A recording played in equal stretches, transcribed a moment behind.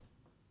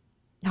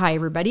Hi,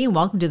 everybody, and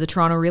welcome to the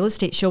Toronto Real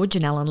Estate Show with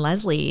Janelle and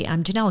Leslie.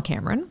 I'm Janelle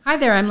Cameron. Hi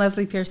there, I'm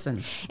Leslie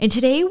Pearson. And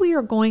today we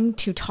are going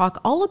to talk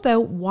all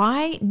about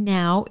why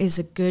now is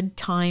a good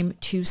time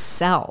to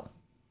sell.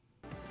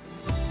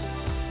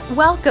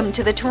 Welcome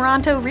to the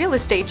Toronto Real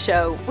Estate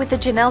Show with the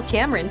Janelle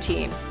Cameron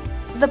team,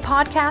 the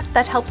podcast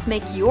that helps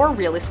make your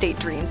real estate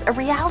dreams a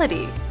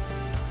reality.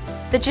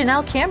 The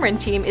Janelle Cameron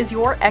team is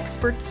your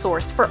expert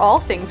source for all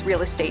things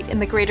real estate in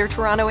the Greater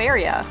Toronto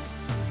Area.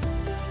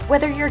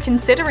 Whether you're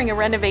considering a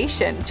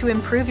renovation to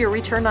improve your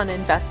return on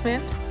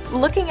investment,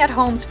 looking at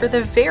homes for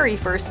the very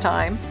first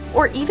time,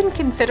 or even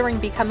considering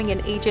becoming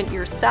an agent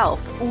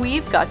yourself,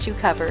 we've got you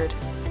covered.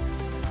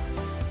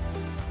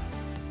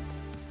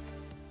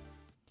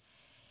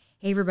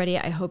 Hey, everybody,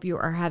 I hope you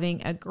are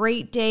having a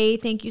great day.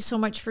 Thank you so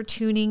much for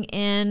tuning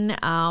in.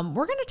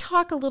 We're going to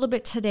talk a little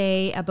bit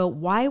today about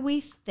why we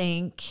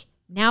think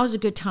now is a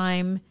good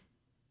time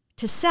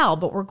to sell,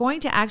 but we're going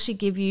to actually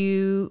give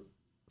you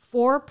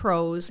 4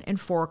 pros and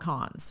 4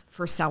 cons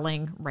for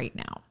selling right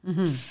now.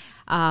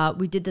 Mm-hmm.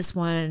 We did this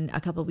one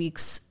a couple of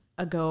weeks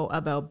ago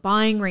about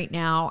buying right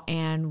now,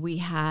 and we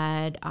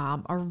had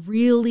a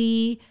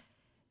really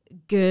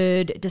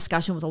good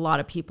discussion with a lot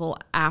of people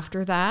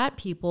after that.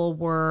 People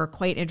were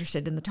quite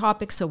interested in the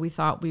topic, so we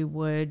thought we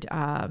would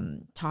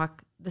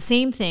talk the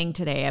same thing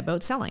today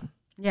about selling.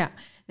 Yeah.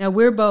 Now,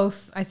 we're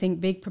both, I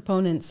think, big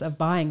proponents of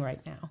buying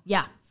right now.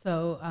 Yeah.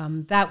 So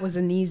that was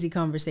an easy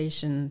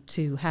conversation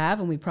to have,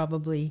 and we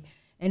probably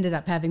ended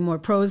up having more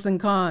pros than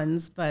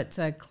cons. But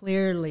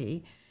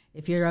clearly,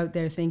 if you're out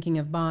there thinking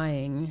of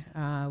buying,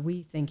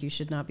 we think you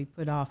should not be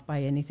put off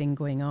by anything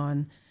going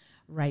on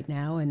right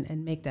now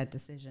and make that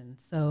decision.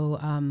 So,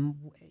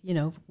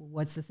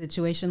 what's the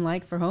situation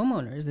like for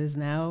homeowners? Is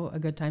now a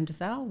good time to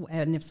sell?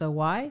 And if so,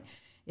 why?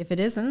 If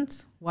it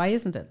isn't, why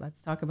isn't it?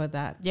 Let's talk about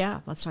that. Yeah,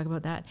 let's talk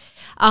about that.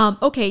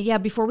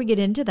 Before we get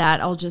into that,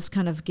 I'll just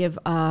kind of give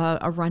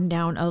a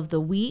rundown of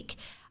the week.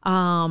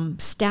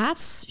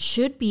 Stats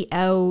should be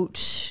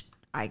out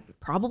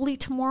probably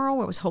tomorrow.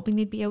 I was hoping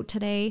they'd be out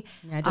today.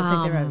 Yeah, I don't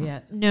think they're out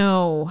yet.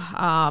 No,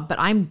 but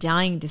I'm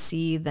dying to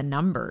see the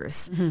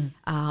numbers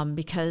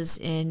because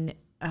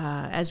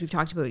as we've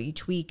talked about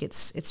each week,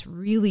 it's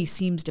really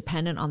seems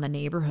dependent on the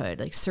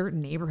neighborhood. Like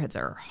certain neighborhoods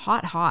are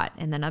hot,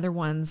 and then other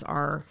ones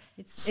are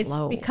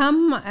slow. It's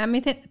become, I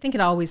think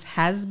it always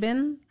has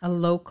been a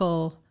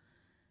local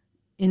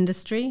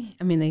industry.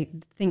 I mean, they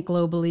think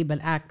globally but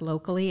act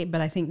locally. But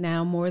I think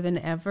now more than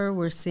ever,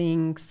 we're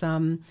seeing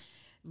some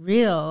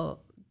real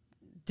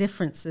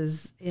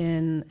differences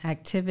in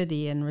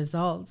activity and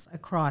results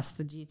across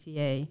the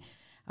GTA.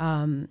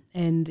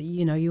 And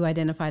you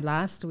identified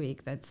last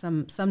week that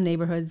some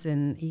neighborhoods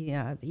in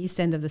the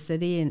east end of the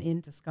city and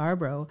into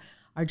Scarborough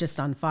are just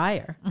on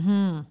fire.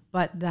 Mm-hmm.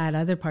 But that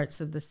other parts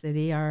of the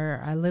city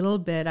are a little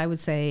bit, I would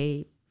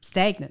say,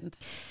 stagnant.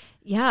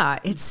 Yeah,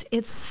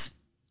 it's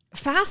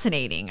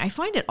fascinating. I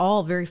find it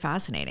all very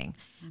fascinating.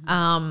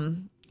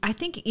 Mm-hmm. I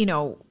think,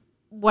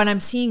 what I'm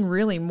seeing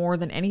really more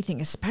than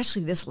anything,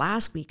 especially this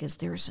last week, is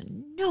there's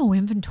no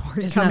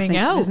inventory coming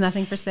out. There's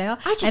nothing for sale.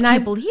 I just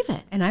can't believe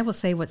it. And I will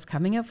say what's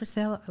coming out for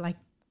sale, like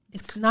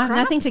it's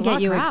nothing to get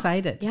you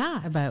excited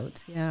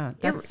about. Yeah.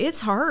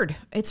 It's hard.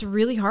 It's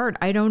really hard.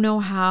 I don't know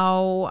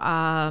how,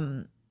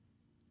 I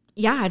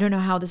don't know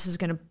how this is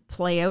going to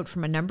play out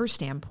from a number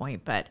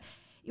standpoint, but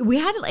we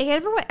had like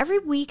every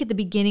week at the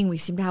beginning, we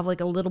seem to have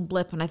like a little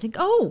blip and I think,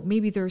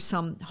 maybe there's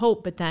some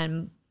hope, but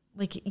then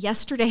like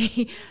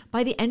yesterday,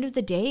 by the end of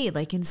the day,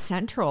 like in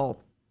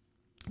Central,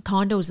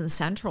 condos in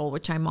Central,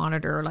 which I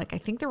monitor, like I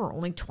think there were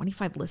only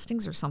 25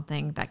 listings or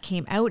something that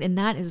came out, and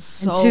that is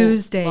so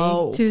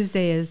low.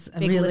 Tuesday is a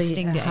big really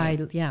listing day. High,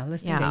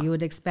 listing day. You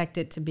would expect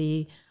it to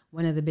be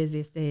one of the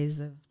busiest days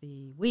of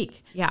the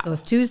week. Yeah. So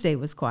if Tuesday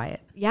was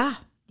quiet. Yeah.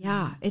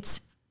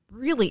 It's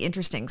really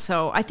interesting.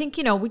 So I think,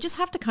 we just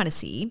have to kind of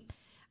see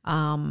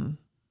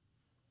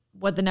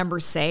what the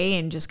numbers say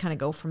and just kind of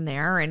go from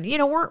there. And,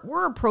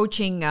 we're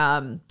approaching,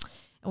 and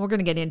we're going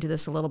to get into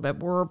this a little bit,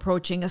 we're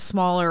approaching a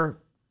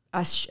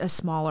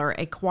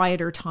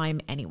quieter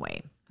time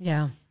anyway.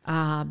 Yeah.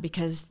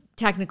 Because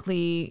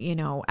technically,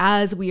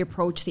 as we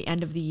approach the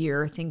end of the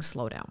year, things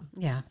slow down.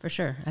 Yeah, for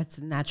sure. That's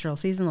a natural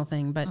seasonal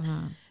thing. But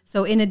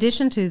so in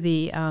addition to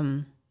the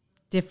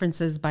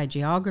differences by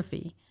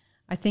geography,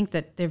 I think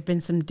that there have been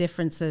some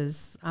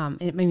differences,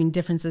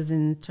 differences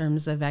in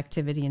terms of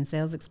activity and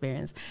sales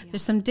experience. Yeah.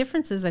 There's some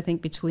differences, I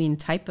think, between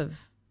type of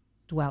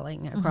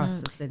dwelling across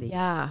the city.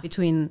 Yeah.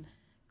 Between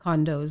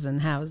condos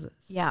and houses.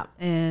 Yeah.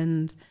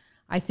 And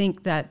I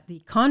think that the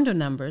condo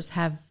numbers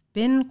have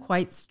been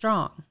quite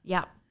strong.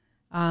 Yeah.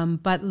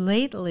 But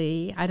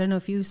lately, I don't know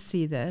if you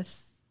see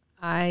this,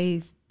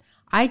 I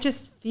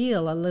just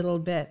feel a little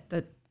bit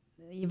that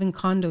even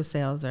condo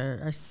sales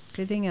are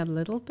sitting a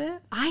little bit.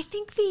 I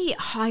think the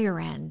higher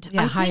end.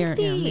 Yeah,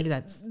 maybe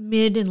that's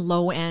mid and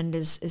low end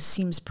is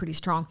seems pretty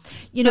strong.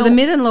 So the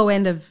mid and low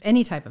end of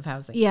any type of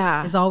housing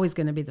is always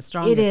going to be the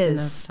strongest in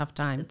a tough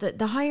time.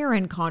 The higher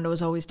end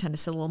condos always tend to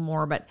sit a little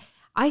more, but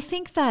I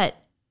think that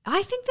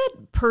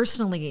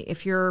personally,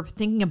 if you're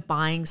thinking of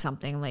buying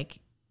something, like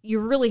you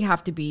really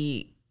have to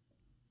be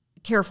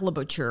careful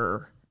about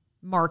your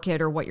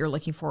market or what you're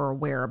looking for or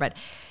where. But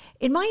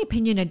in my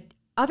opinion,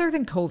 other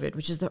than COVID,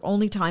 which is the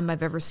only time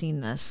I've ever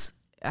seen this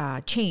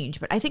change,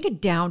 but I think a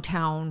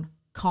downtown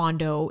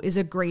condo is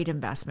a great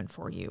investment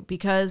for you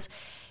because,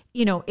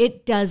 you know,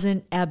 it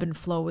doesn't ebb and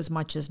flow as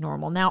much as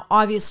normal. Now,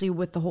 obviously,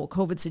 with the whole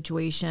COVID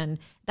situation,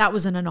 that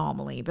was an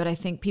anomaly, but I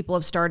think people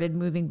have started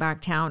moving back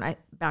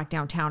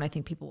downtown. I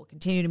think people will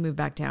continue to move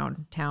back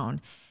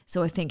downtown.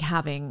 So I think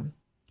having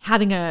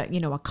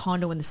a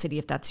condo in the city,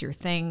 if that's your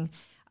thing,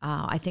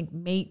 I think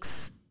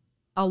makes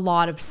a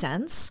lot of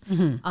sense.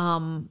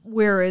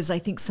 Whereas I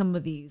think some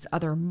of these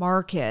other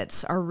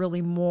markets are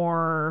really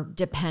more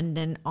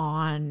dependent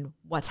on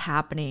what's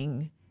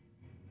happening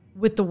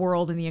with the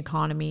world and the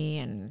economy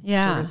and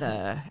sort of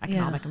the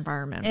economic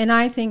environment. And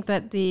I think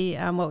that the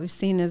what we've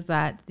seen is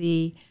that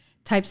the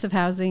types of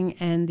housing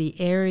and the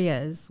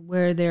areas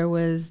where there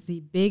was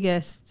the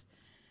biggest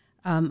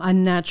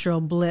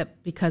unnatural blip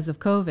because of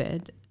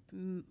COVID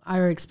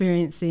are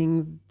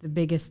experiencing the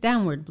biggest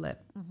downward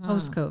blip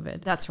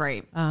post-COVID. That's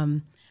right.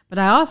 But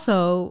I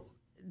also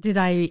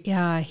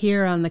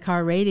hear on the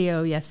car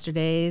radio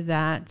yesterday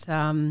that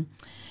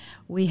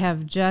we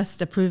have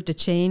just approved a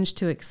change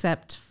to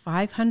accept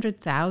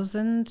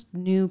 500,000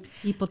 new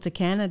people to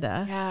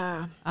Canada.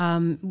 Yeah.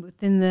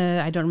 Within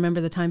I don't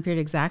remember the time period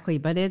exactly,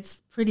 but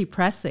it's pretty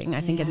pressing, I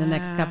think, in the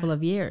next couple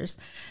of years.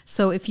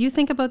 So if you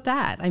think about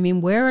that, I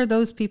mean, where are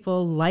those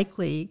people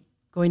likely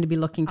going to be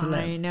looking to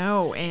live? I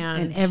know.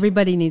 And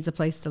everybody needs a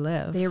place to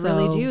live. They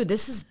really do.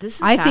 This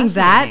is I think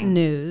that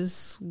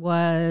news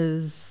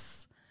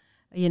was,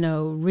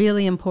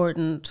 really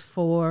important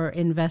for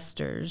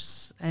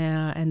investors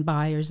and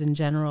buyers in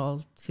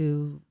general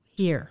to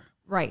hear.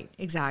 Right,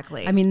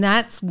 exactly. I mean,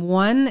 that's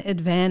one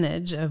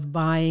advantage of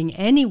buying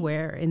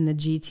anywhere in the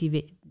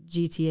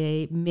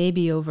GTA,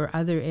 maybe over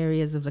other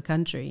areas of the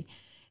country,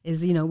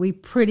 is, we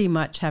pretty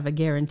much have a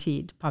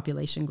guaranteed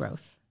population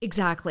growth.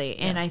 Exactly.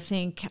 And I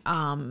think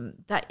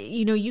that,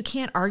 you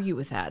can't argue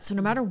with that. So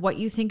no matter what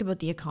you think about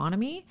the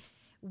economy,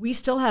 we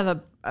still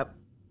have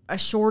a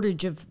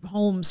shortage of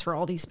homes for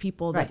all these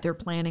people that they're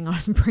planning on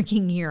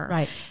bringing here.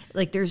 Right.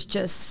 Like there's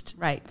just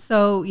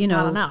So,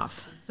 not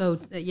enough. So,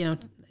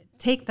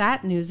 take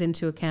that news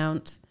into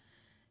account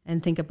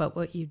and think about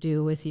what you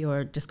do with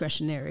your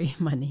discretionary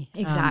money.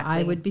 Exactly.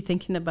 I would be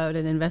thinking about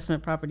an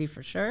investment property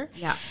for sure.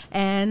 Yeah.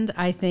 And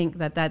I think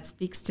that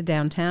speaks to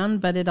downtown,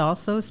 but it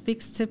also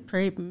speaks to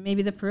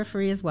maybe the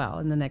periphery as well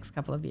in the next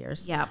couple of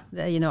years. Yeah.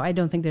 I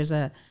don't think there's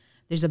a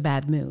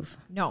bad move.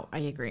 No, I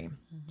agree.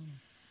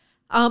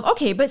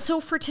 Okay, but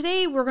so for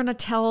today, we're going to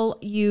tell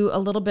you a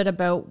little bit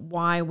about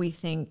why we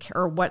think,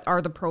 or what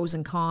are the pros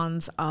and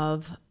cons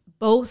of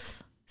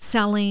both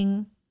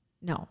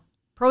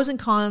pros and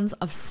cons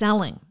of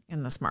selling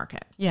in this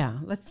market. Yeah,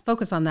 let's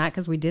focus on that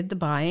because we did the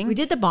buying.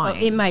 Well,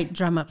 it might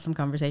drum up some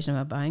conversation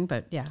about buying,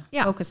 but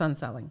focus on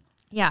selling.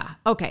 Yeah.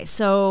 Okay,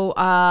 so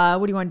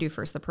what do you want to do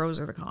first, the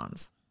pros or the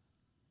cons?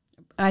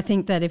 I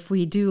think that if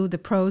we do the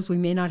pros, we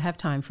may not have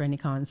time for any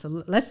cons.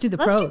 So let's do the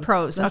pros. Let's do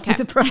pros. Let's do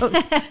the pros.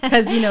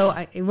 Because,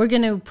 we're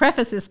going to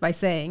preface this by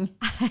saying,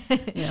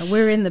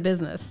 we're in the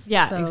business.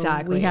 Yeah, so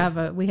exactly. We have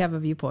a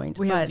viewpoint.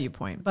 We have a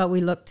viewpoint. But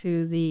we look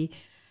to the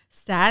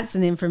stats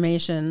and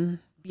information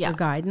for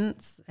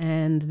guidance.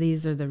 And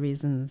these are the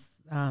reasons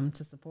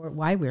to support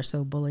why we're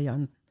so bully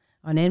on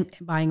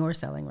buying or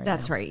selling right now.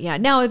 That's right. Yeah.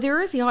 Now,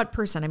 there is the odd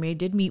person. I mean, I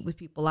did meet with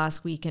people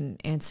last week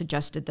and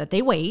suggested that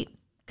they wait,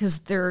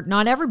 because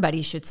not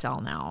everybody should sell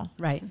now.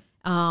 Right.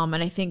 And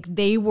I think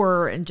they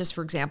were, and just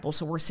for example,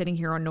 so we're sitting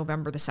here on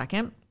November the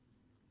 2nd.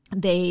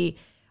 They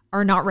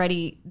are not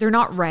ready. They're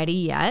not ready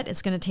yet.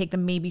 It's going to take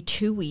them maybe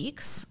 2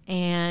 weeks,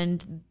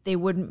 and they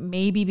wouldn't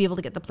maybe be able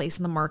to get the place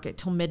in the market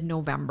till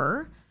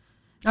mid-November.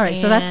 All right.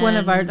 So that's going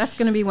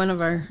to be one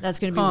of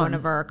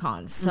our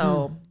cons.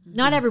 So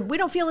we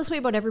don't feel this way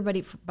about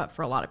everybody, but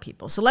for a lot of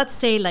people. So let's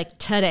say like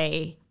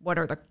today, what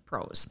are the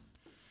pros?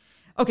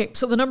 Okay,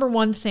 so the number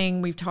one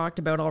thing we've talked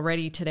about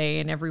already today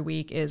and every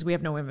week is we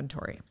have no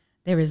inventory.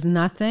 There is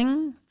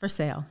nothing for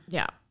sale.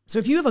 Yeah. So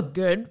if you have a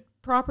good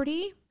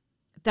property,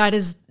 that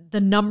is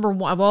the number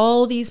one of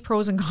all these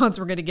pros and cons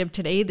we're going to give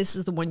today. This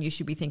is the one you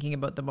should be thinking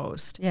about the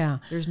most. Yeah.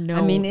 There's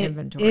no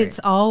inventory. It's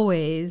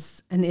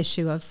always an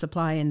issue of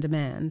supply and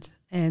demand,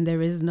 and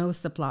there is no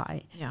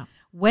supply. Yeah.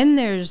 When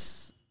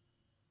there's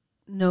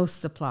no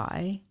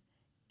supply,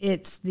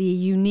 it's the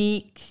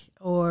unique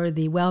or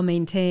the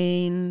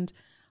well-maintained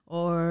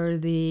or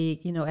the,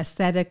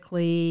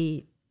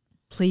 aesthetically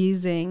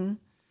pleasing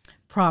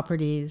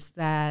properties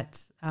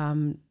that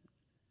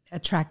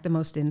attract the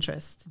most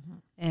interest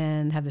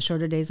and have the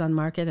shorter days on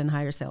market and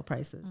higher sale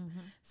prices.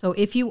 So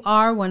if you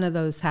are one of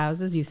those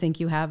houses, you think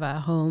you have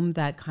a home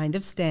that kind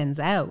of stands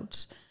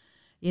out,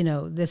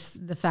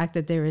 the fact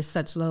that there is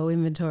such low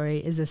inventory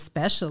is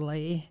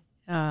especially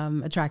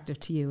attractive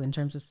to you in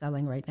terms of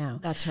selling right now.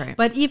 That's right.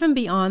 But even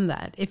beyond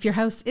that, if your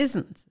house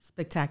isn't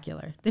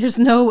spectacular, there's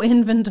no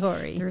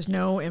inventory. There's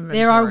no inventory.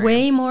 There are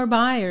way more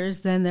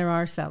buyers than there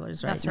are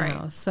sellers right That's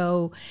now. right.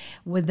 So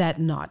would that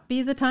not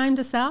be the time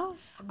to sell?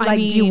 I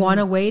Do you mean- want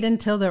to wait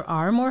until there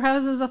are more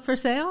houses up for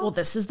sale? Well,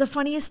 this is the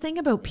funniest thing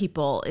about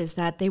people is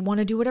that they want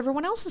to do what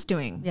everyone else is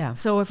doing. Yeah.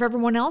 So if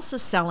everyone else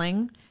is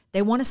selling,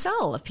 they want to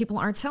sell. If people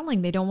aren't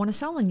selling, they don't want to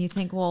sell. And you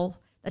think, well,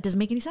 that doesn't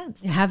make any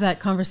sense. You have that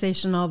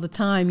conversation all the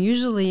time,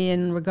 usually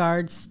in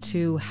regards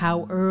to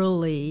how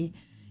early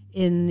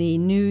in the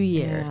new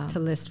year Yeah. to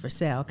list for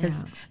sale.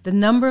 Because the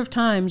number of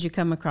times you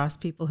come across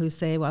people who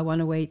say, well, I want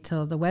to wait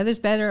till the weather's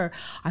better, or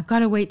I've got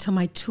to wait till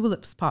my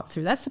tulips pop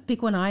through. That's the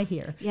big one I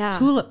hear. Yeah.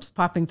 Tulips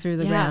popping through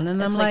the ground.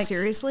 And it's I'm like,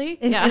 seriously?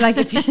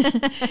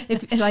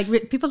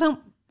 if people don't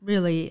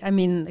really, I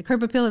mean,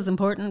 curb appeal is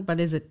important, but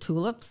is it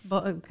tulips,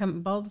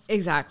 bulbs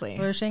Exactly.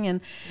 flourishing?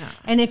 And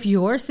if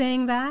you're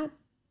saying that,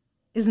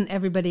 isn't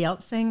everybody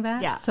else saying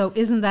that? Yeah. So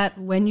isn't that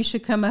when you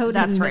should come out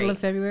That's in the middle right. of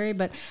February?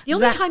 But The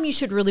only time you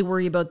should really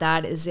worry about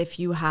that is if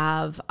you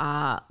have,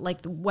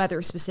 like the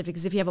weather specific,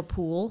 is if you have a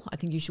pool. I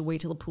think you should wait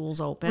till the pool's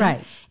open.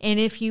 Right. And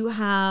if you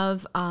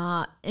have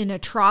an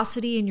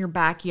atrocity in your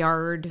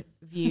backyard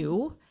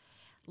view,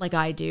 like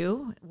I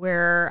do,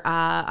 where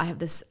I have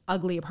this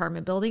ugly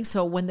apartment building.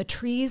 So when the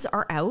trees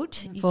are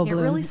out, you Full can't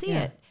bloom, really see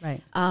yeah, it.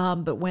 right.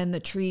 But when the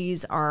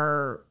trees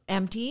are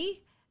empty,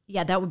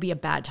 yeah, that would be a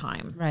bad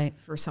time Right.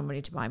 for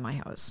somebody to buy my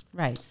house.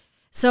 right,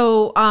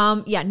 So,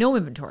 no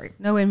inventory.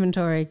 no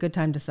inventory, good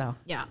time to sell.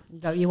 Yeah.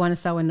 You want to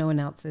sell when no one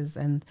else is,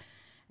 and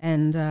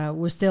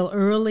we're still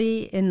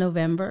early in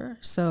November.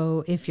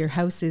 So if your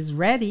house is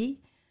ready,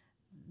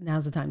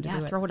 now's the time to Yeah,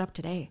 do it. throw it up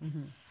today.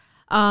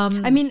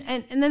 I mean,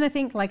 and then I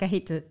think, like, I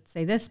hate to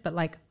say this, but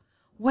like,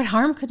 what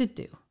harm could it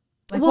do?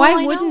 Like, Well,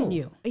 why I wouldn't know.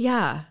 you?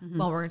 Yeah.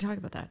 Well, we're going to talk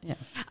about that.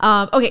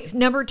 Yeah. Okay. So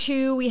number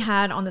 2 we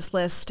had on this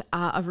list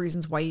of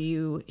reasons why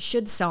you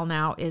should sell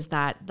now is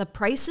that the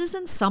prices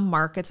in some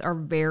markets are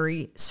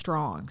very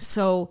strong.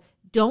 So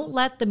don't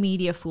let the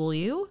media fool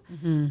you.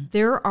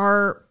 There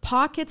are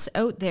pockets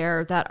out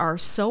there that are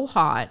so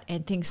hot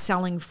and things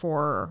selling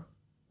for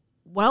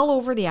well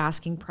over the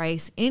asking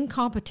price in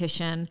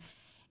competition.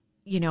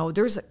 You know,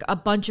 there's a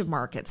bunch of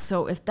markets.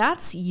 So if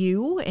that's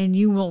you, and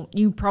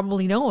you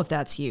probably know if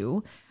that's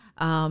you,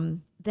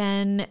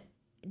 then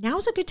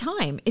now's a good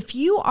time. If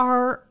you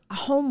are a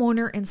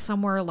homeowner in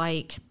somewhere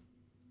like,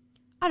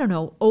 I don't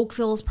know,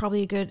 Oakville is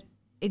probably a good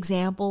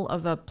example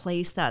of a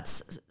place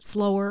that's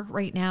slower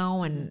right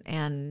now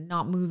and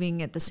not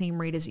moving at the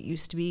same rate as it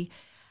used to be.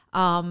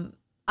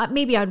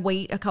 Maybe I'd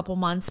wait a couple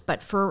months,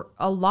 but for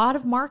a lot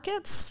of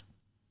markets,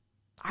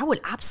 I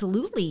would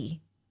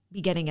absolutely be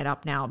getting it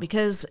up now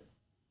because,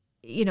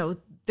 you know,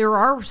 there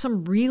are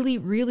some really,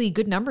 really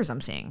good numbers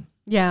I'm seeing.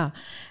 Yeah,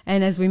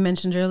 and as we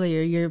mentioned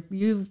earlier,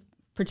 you've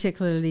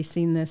particularly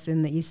seen this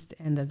in the east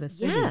end of the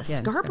city. Yes,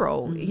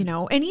 Scarborough, you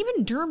know, and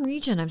even Durham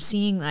region, I'm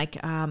seeing like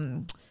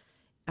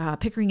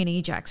Pickering and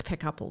Ajax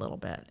pick up a little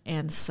bit.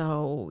 And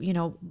so, you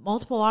know,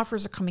 multiple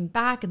offers are coming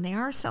back and they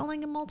are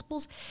selling in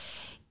multiples.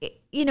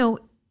 You know,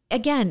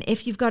 again,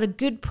 if you've got a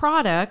good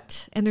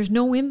product and there's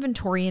no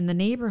inventory in the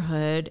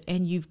neighborhood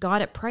and you've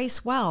got it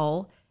priced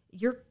well,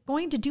 you're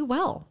going to do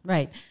well.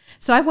 Right.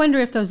 So I wonder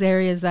if those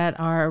areas that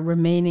are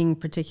remaining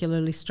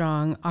particularly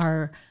strong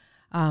are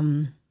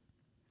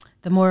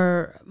the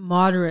more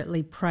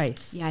moderately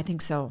priced. Yeah, I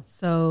think so.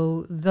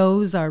 So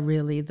those are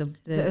really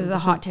the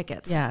hot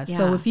tickets. Yeah.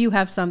 So if you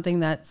have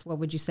something that's, what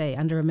would you say,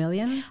 under $1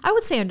 million? I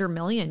would say under $1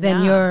 million.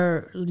 Then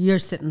yeah. you're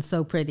sitting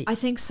so pretty. I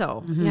think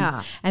so.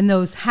 Yeah. And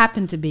those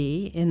happen to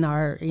be in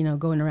our, you know,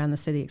 going around the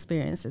city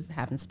experience. It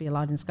happens to be a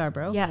lot in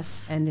Scarborough.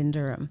 Yes. And in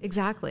Durham.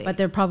 Exactly. But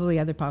there are probably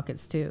other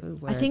pockets too.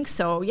 I think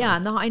so. Yeah.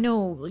 And I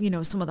know, you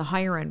know, some of the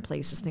higher end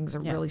places, things are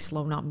really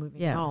slow, not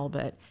moving at Yeah. all.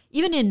 But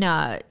even in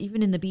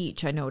the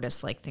beach, I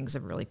noticed like things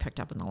have really picked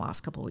up in the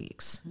last couple of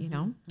weeks, you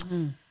know?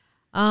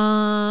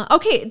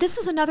 Okay. This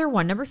is another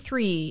one. Number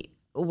 3,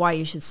 why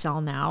you should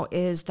sell now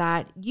is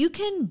that you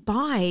can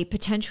buy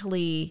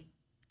potentially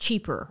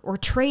cheaper or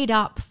trade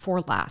up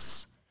for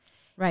less.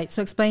 Right.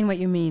 So explain what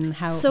you mean.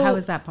 How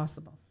is that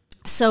possible?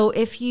 So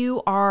if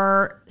you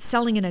are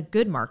selling in a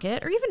good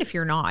market, or even if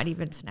you're not,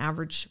 even if it's an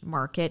average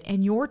market,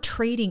 and you're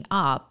trading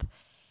up,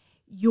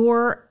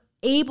 you're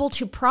able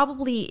to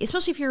probably,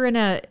 especially if you're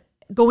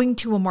going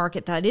to a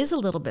market that is a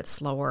little bit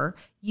slower,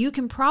 you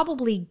can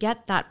probably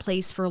get that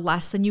place for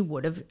less than you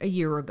would have a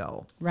year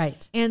ago.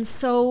 Right. And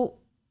so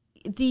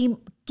the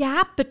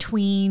gap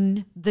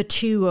between the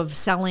two of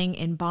selling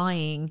and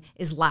buying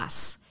is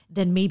less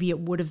than maybe it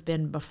would have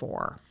been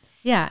before.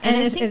 Yeah, And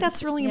I think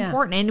that's really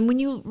important. And when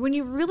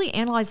you really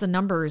analyze the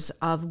numbers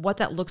of what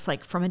that looks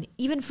like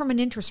even from an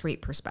interest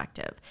rate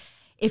perspective,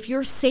 if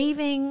you're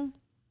saving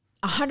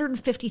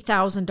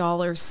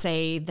 $150,000,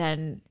 say,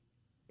 than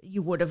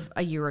you would have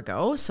a year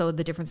ago, so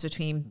the difference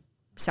between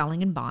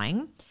selling and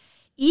buying,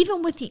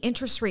 even with the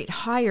interest rate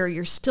higher,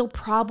 you're still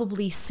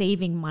probably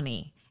saving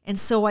money. And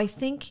so I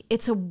think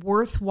it's a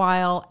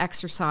worthwhile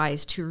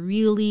exercise to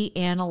really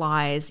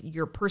analyze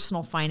your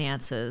personal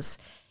finances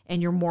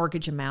and your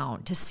mortgage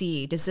amount to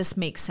see, does this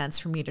make sense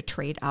for me to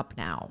trade up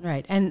now?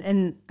 Right.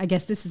 And I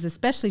guess this is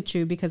especially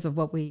true because of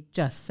what we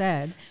just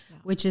said,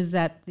 which is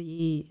that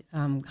the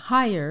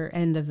higher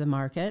end of the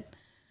market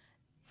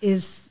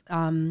is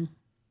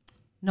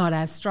not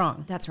as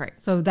strong. That's right.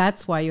 So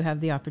that's why you have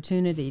the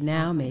opportunity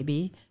now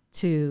maybe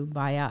to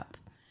buy up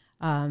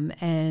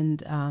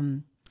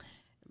and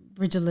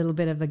bridge a little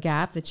bit of a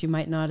gap that you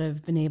might not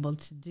have been able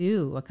to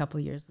do a couple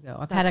of years ago.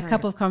 I've had a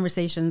couple of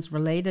conversations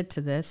related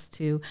to this,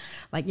 to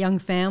like young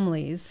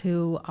families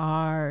who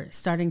are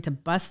starting to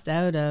bust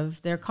out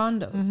of their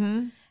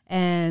condos.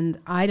 And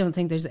I don't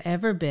think there's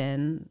ever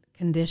been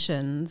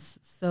conditions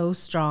so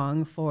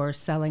strong for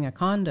selling a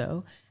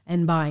condo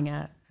and buying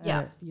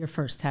your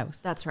first house.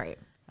 That's right.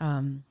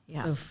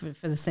 So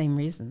for the same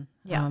reason.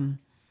 Yeah,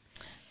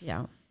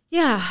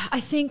 I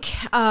think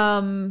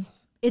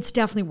it's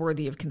definitely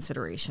worthy of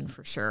consideration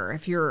for sure.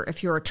 If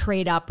you're a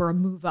trade up or a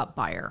move up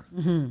buyer.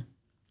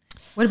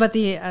 What about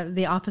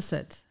the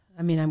opposite?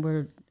 I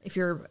mean, if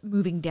you're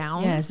moving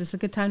down. Yeah, is this a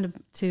good time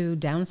to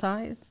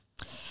downsize?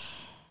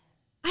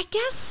 I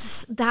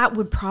guess that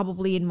would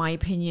probably, in my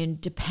opinion,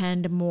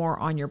 depend more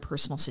on your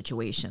personal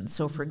situation.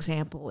 So, for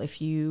example,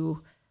 if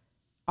you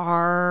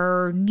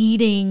are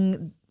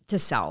needing to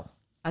sell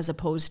as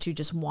opposed to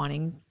just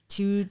wanting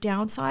to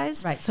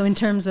downsize. Right. So in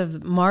terms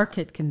of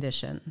market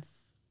conditions,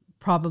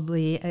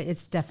 probably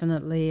it's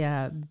definitely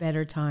a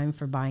better time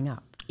for buying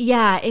up.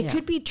 Yeah, it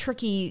could be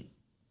tricky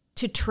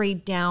to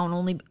trade down.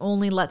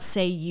 Only let's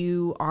say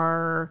you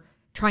are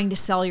trying to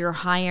sell your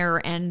higher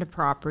end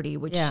property,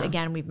 which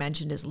again we've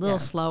mentioned is a little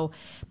slow.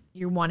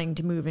 You're wanting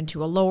to move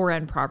into a lower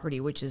end property,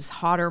 which is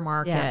hotter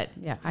market.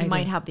 You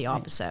might have the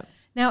opposite. Right.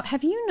 Now,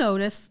 have you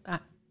noticed,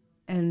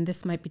 and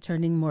this might be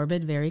turning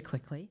morbid very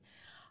quickly,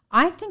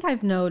 I think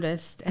I've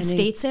noticed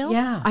estate sales.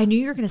 Yeah, I knew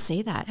you were going to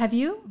say that. Have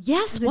you?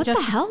 Yes. What the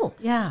hell?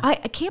 Yeah, I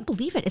can't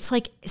believe it. It's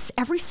like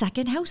every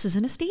second house is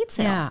an estate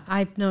sale. Yeah,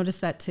 I've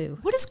noticed that too.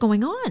 What is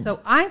going on?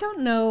 So I don't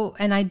know,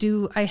 and I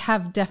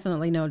have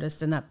definitely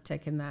noticed an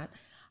uptick in that.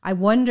 I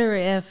wonder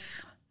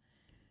if,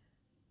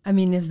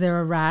 is there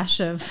a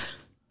rash of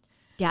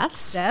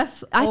deaths? I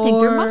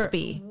think there must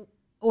be.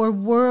 Or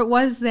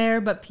was there,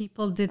 but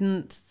people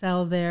didn't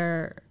sell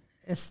their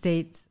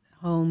estate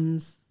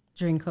homes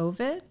during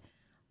COVID?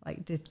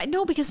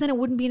 No, because then it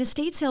wouldn't be an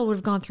estate sale. It would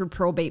have gone through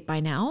probate by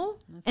now.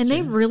 That's true.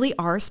 They really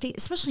are estate,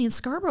 especially in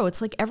Scarborough.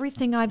 It's like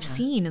everything I've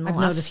seen in the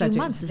last few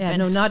months has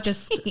been estate. Not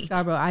just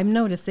Scarborough. I'm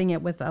noticing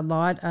it with a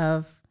lot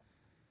of,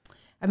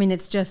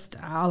 it's just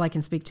all I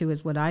can speak to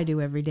is what I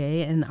do every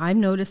day. And I'm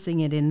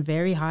noticing it in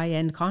very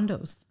high-end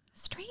condos.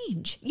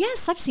 Strange.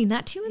 Yes, I've seen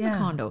that too in the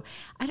condo.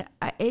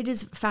 It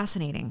is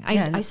fascinating.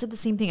 I said the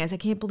same thing. I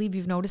can't believe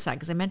you've noticed that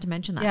because I meant to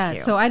mention that to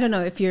you. So I don't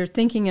know if you're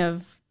thinking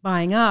of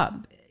buying up.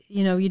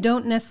 You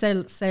don't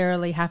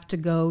necessarily have to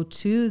go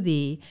to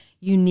the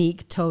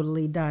unique,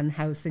 totally done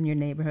house in your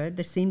neighborhood.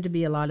 There seem to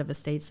be a lot of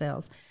estate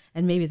sales.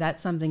 And maybe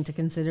that's something to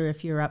consider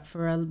if you're up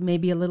for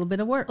maybe a little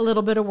bit of work. A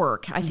little bit of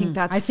work. I think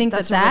that's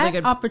that a really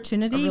good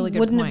opportunity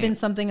wouldn't have been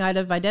something I'd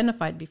have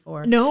identified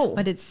before. No.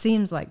 But it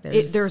seems like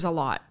there's a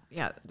lot.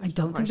 Yeah. I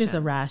don't think there's a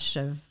rash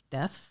of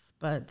deaths,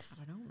 but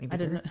I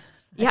don't know.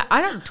 Yeah,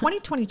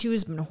 2022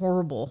 has been a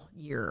horrible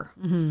year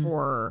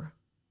for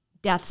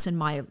deaths in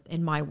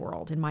my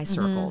world, in my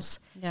circles.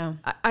 Yeah.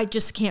 I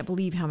just can't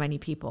believe how many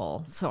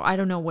people. So I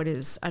don't know what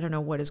is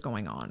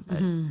going on,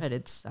 but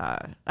it's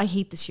I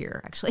hate this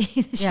year actually.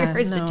 This year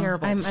has been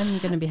terrible. I'm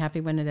going to be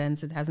happy when it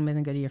ends. It hasn't been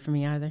a good year for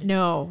me either.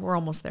 No, we're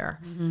almost there.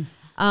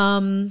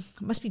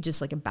 It must be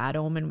just like a bad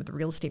omen with the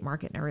real estate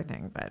market and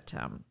everything, but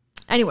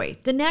anyway,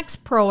 the next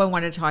pro I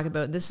wanted to talk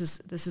about, this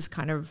is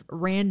kind of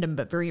random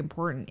but very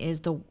important,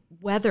 is the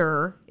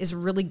weather is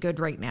really good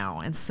right now.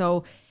 And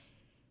so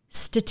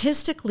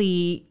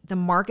statistically, the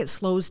market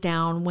slows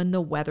down when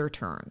the weather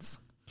turns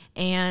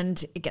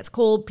and it gets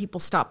cold. People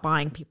stop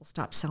buying, people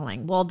stop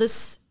selling. Well,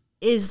 this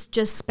is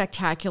just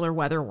spectacular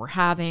weather we're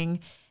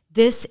having.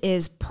 This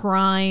is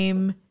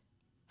prime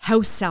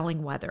house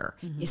selling weather.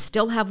 You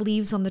still have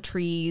leaves on the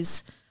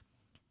trees.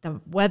 The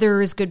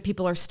weather is good.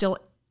 People are still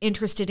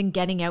interested in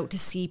getting out to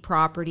see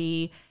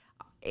property.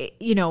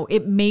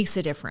 It makes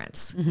a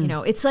difference.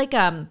 It's like,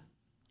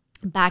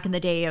 back in the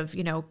day of,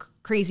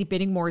 crazy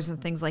bidding wars and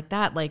things like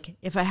that. Like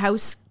if a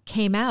house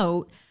came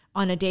out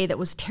on a day that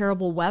was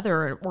terrible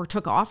weather or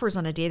took offers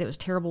on a day that was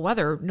terrible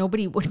weather,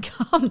 nobody would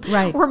come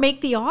or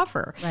make the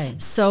offer.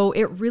 Right. So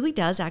it really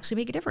does actually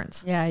make a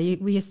difference. Yeah.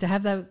 We used to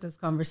have those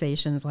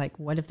conversations like,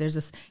 what if there's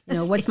this,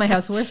 what's my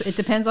house worth? It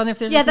depends on if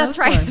there's a snowstorm. Yeah, that's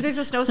right. If there's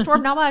a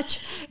snowstorm, not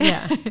much.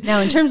 Yeah. Now,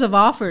 in terms of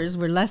offers,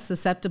 we're less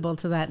susceptible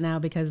to that now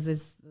because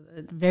there's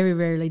very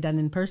rarely done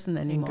in person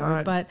anymore.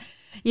 God. But,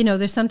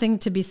 there's something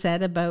to be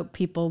said about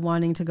people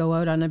wanting to go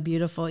out on a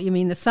beautiful,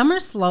 the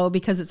summer's slow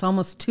because it's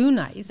almost too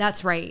nice.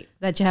 That's right.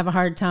 That you have a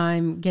hard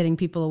time getting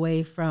people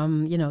away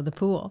from, the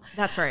pool.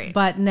 That's right.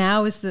 But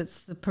now it's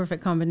the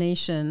perfect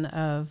combination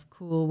of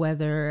cool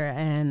weather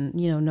and,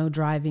 no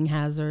driving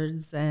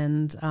hazards.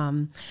 And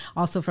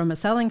also from a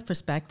selling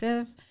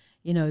perspective,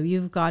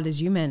 you've got,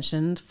 as you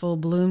mentioned, full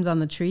blooms on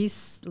the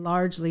trees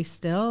largely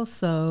still.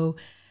 So,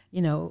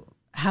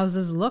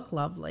 houses look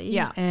lovely.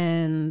 Yeah.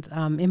 And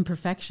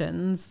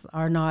imperfections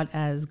are not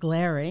as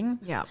glaring.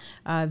 Yeah.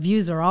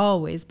 Views are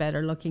always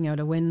better looking out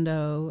a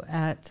window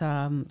at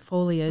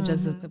foliage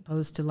as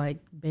opposed to like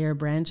bare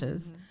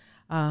branches.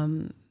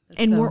 And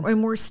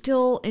we're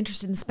still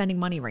interested in spending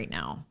money right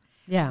now.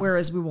 Yeah.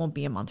 Whereas we won't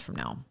be a month from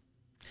now.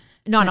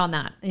 Not on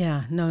that.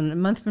 Yeah, no. A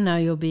month from now,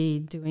 you'll be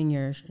doing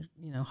your,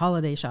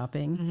 holiday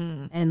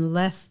shopping and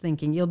less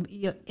thinking. You'll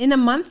in a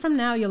month from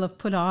now, you'll have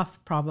put off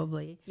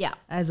probably. Yeah.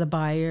 As a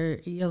buyer,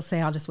 you'll say,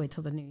 "I'll just wait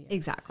till the new year."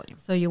 Exactly.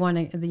 So you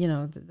want to,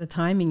 the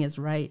timing is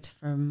right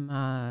from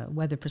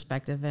weather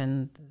perspective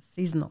and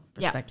seasonal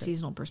perspective. Yeah,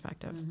 seasonal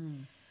perspective.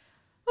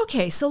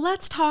 Okay, so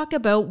let's talk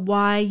about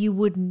why you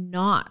would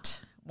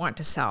not want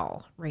to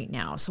sell right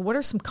now. So what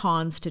are some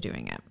cons to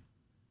doing it?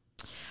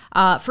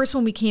 First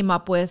one we came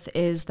up with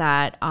is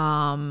that,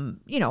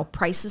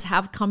 prices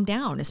have come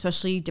down,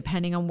 especially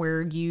depending on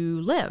where you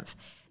live.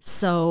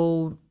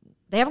 So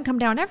they haven't come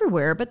down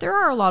everywhere, but there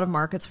are a lot of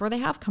markets where they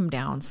have come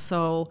down.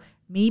 So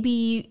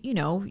maybe,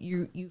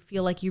 you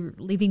feel like you're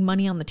leaving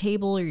money on the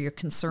table, or you're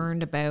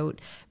concerned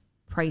about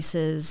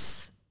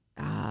prices,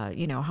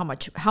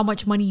 how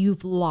much money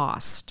you've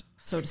lost,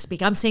 so to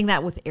speak. I'm saying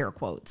that with air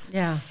quotes.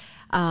 Yeah.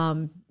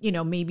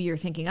 Maybe you're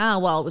thinking,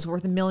 it was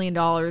worth $1 million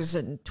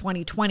in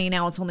 2020.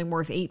 Now it's only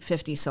worth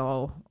 $850.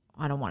 So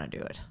I don't want to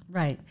do it.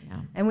 Right. Yeah.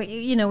 And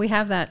we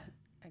have that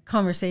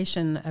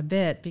conversation a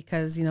bit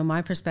because,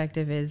 my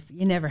perspective is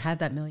you never had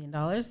that $1 million.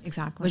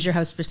 Exactly. Was your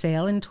house for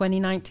sale in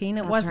 2019?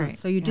 It wasn't. right.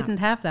 So you didn't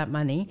have that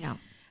money. Yeah.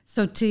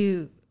 So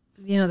to,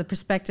 the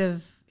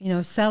perspective,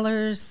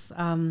 sellers,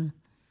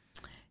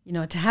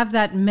 to have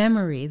that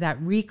memory,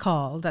 that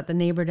recall that the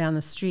neighbor down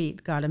the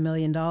street got $1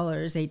 million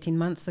 18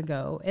 months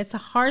ago, it's a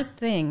hard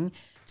thing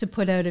to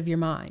put out of your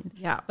mind.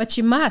 Yeah. But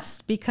you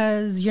must,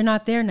 because you're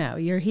not there now.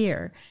 You're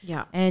here.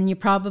 Yeah. And you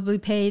probably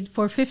paid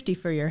 $450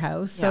 for your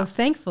house. So Yeah.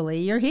 thankfully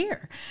you're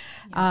here.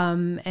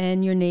 Yeah.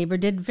 And your neighbor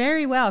did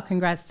very well.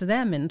 Congrats to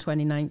them in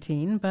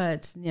 2019.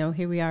 But,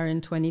 here we are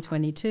in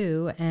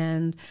 2022.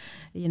 And,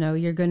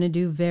 you're going to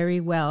do very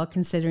well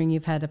considering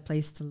you've had a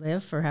place to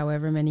live for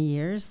however many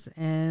years.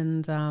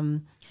 And,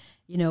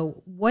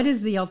 what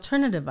is the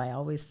alternative? I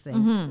always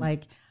think,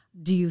 like,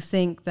 do you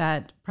think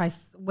that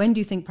when do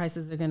you think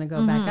prices are going to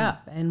go back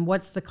up? And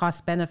what's the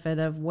cost benefit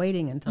of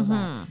waiting until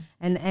that?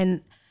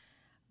 And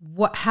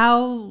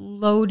how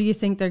low do you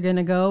think they're going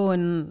to go?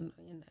 And,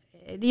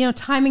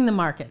 timing the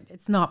market,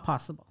 it's not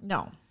possible.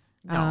 No.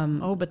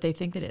 But they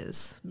think it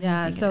is.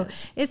 So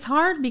it's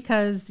hard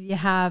because you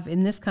have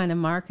in this kind of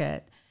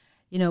market,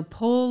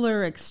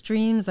 polar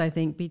extremes, I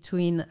think,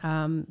 between,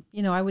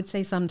 I would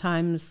say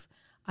sometimes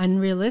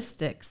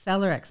unrealistic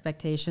seller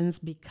expectations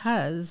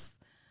because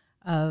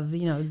of,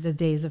 the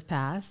days have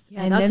passed.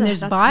 Yeah, and then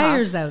there's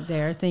buyers tough. out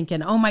there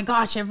thinking, oh my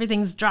gosh,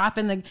 everything's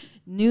dropping. The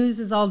news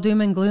is all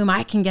doom and gloom.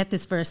 I can get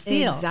this for a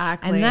steal.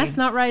 Exactly. And that's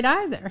not right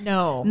either.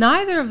 No.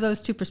 Neither of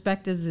those two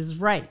perspectives is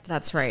right.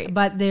 That's right.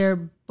 But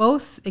they're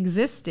both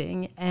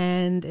existing,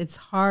 and it's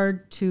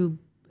hard to...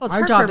 Well, it's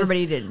hard for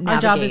everybody to navigate.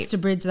 Our job is to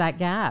bridge that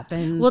gap.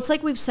 And well, it's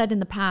like we've said in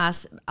the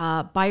past,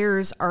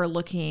 buyers are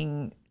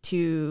looking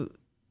to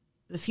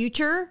the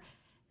future,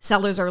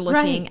 sellers are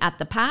looking at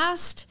the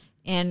past,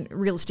 and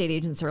real estate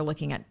agents are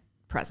looking at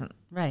present.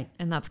 Right.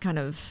 And that's kind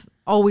of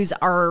always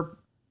our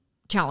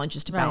challenge,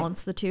 is to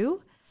balance the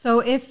two. So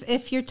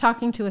if you're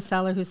talking to a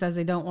seller who says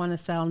they don't want to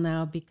sell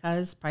now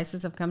because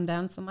prices have come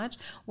down so much,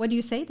 what do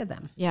you say to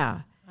them?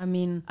 Yeah. I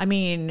mean, I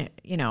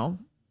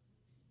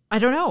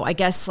don't know. I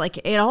guess like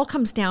it all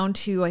comes down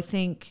to, I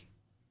think,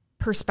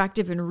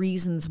 perspective and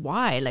reasons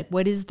why. Like,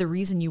 what is the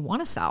reason you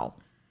want to sell?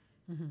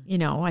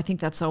 I think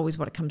that's always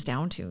what it comes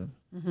down to.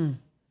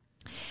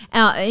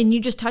 And you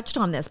just touched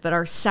on this, but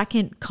our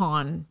second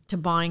con to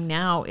buying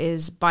now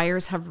is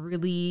buyers have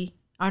really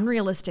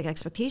unrealistic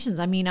expectations.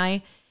 I mean,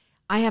 I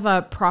have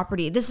a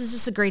property. This is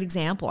just a great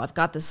example. I've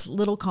got this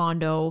little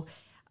condo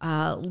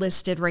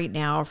listed right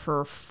now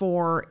for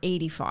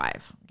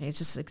 $485. Okay,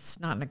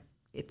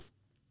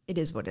 it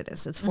is what it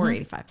is. It's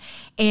 $485.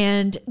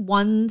 And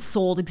one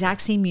sold,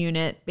 exact same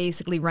unit,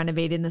 basically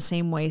renovated in the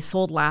same way,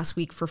 sold last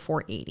week for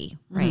 $480,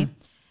 right?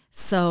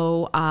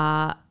 So,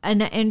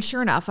 and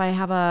sure enough, I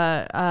have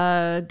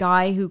a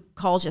guy who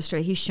calls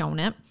yesterday. He's shown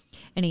it,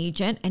 an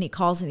agent, and he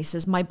calls and he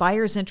says, my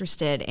buyer's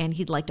interested and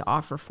he'd like to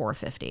offer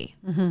 $450.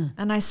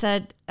 And I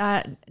said,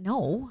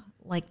 no,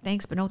 like,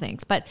 thanks, but no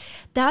thanks. But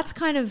that's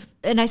kind of,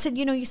 and I said,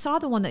 you saw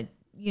the one that,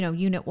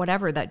 unit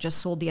whatever that just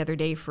sold the other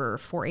day for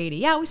 $480.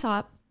 Yeah, we saw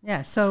it.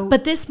 Yeah. So,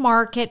 but this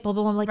market, blah,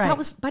 blah, blah, I'm like, Right.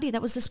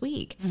 that was this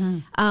week.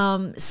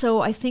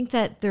 So I think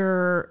that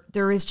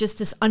there is just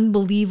this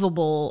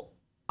unbelievable,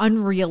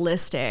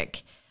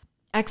 unrealistic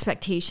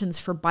expectations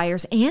for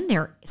buyers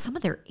and some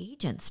of their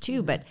agents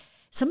too. But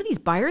some of these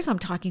buyers I'm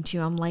talking to,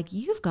 I'm like,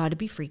 you've got to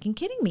be freaking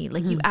kidding me.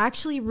 Like, you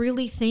actually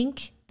really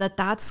think that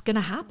that's going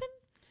to happen?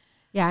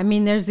 yeah, I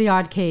mean, there's the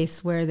odd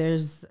case where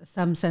there's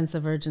some sense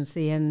of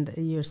urgency and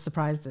you're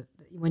surprised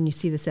when you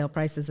see the sale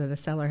prices that a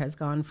seller has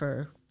gone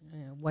for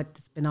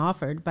what's been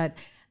offered, but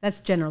that's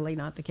generally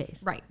not the case.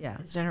 Right. Yeah.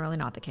 It's generally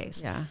not the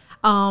case. Yeah.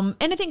 And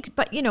I think,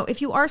 but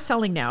if you are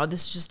selling now,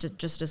 this is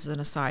just as an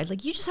aside,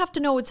 like, you just have to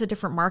know it's a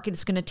different market.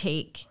 It's going to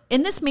take,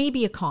 and this may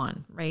be a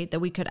con, right, that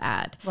we could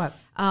add. What?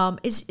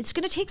 It's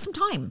going to take some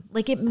time.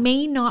 Like, it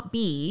may not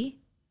be,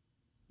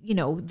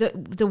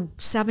 the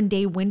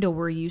 7-day window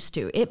we're used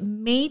to. It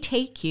may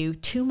take you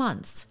 2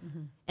 months.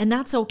 And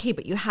that's okay,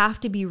 but you have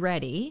to be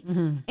ready.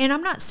 And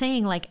I'm not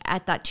saying, like,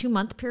 at that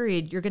 2-month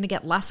period, you're going to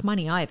get less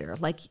money either.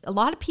 Like, a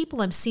lot of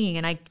people I'm seeing,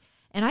 and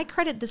I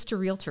credit this to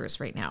realtors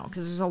right now,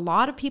 because there's a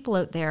lot of people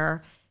out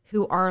there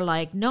who are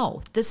like,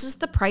 no, this is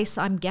the price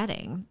I'm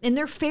getting. And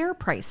they're fair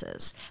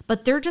prices,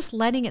 but they're just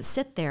letting it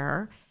sit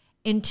there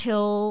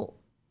until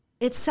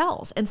it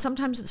sells. And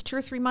sometimes it's 2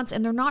 or 3 months,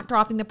 and they're not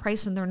dropping the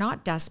price, and they're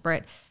not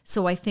desperate.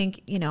 So I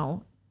think,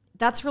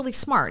 that's really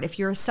smart. If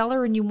you're a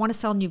seller and you want to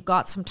sell and you've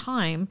got some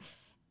time,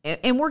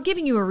 and we're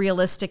giving you a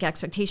realistic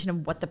expectation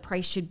of what the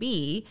price should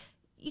be,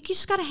 you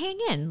just got to hang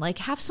in, like,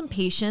 have some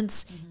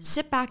patience,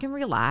 sit back and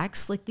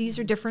relax. Like, these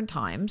are different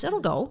times. It'll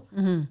go.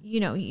 You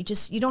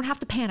don't have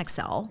to panic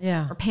sell,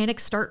 or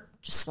panic start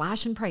just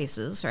slashing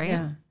prices, right?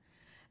 Yeah.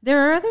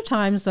 There are other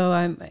times though,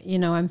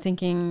 I'm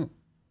thinking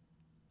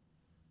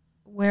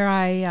where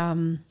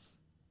I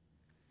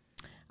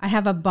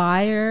have a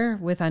buyer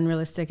with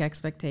unrealistic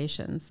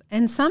expectations,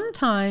 and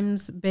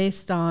sometimes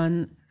based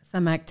on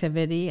some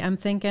activity, I'm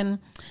thinking,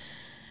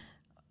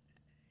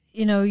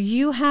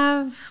 you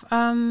have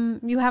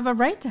a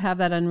right to have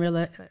that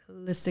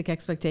unrealistic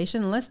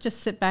expectation. Let's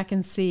just sit back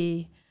and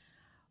see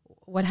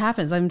what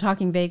happens. I'm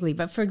talking vaguely,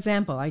 but for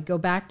example, I go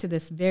back to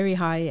this very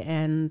high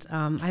end.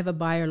 I have a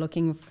buyer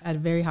looking at a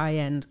very high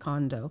end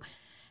condo,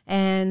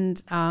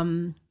 and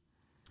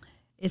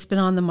it's been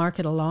on the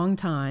market a long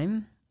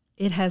time.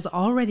 It has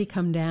already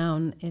come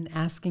down in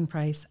asking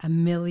price $1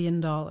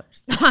 million.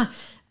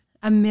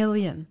 $1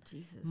 million.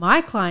 Jesus.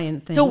 My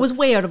client thinks... So it was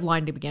way out of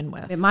line to begin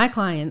with. My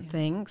client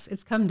thinks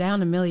it's come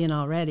down $1 million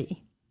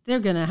already. They're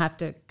going to have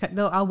to...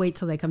 I'll wait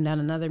till they come down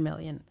another $1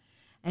 million.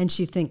 And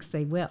she thinks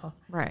they will.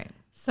 Right.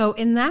 So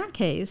in that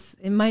case,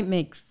 it might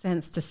make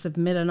sense to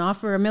submit an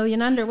offer $1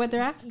 million under what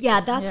they're asking.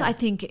 Yeah, I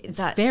think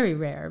it's very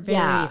rare, very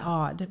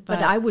odd.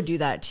 But I would do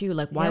that too.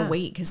 Like, why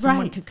wait? Because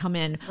someone could come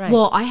in. Right.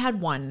 Well, I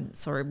had one.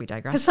 Sorry, we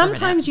digress. Because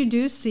sometimes you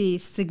do see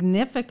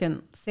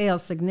significant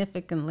sales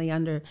significantly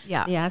under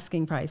the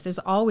asking price. There's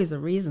always a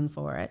reason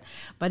for it.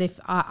 But if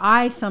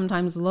I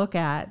sometimes look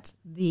at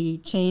the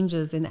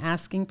changes in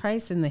asking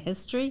price in the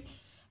history,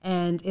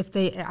 and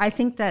I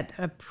think that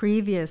a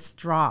previous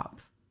drop,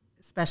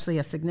 especially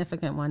a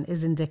significant one,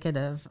 is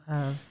indicative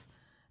of,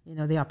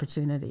 the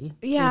opportunity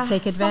to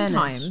take advantage.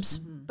 Sometimes.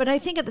 But I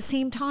think at the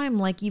same time,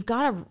 like, you've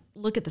got to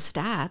look at the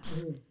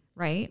stats,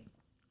 right?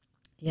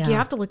 Yeah. You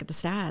have to look at the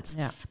stats.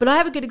 Yeah. But I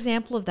have a good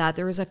example of that.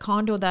 There was a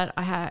condo that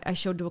I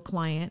showed to a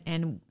client,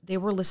 and they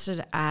were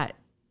listed at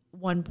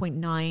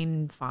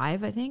 1.95,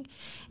 I think.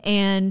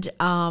 And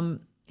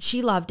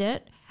she loved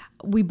it.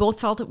 We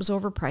both felt it was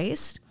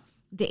overpriced.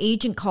 The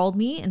agent called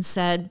me and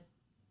said,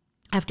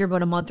 after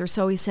about a month or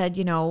so, he said,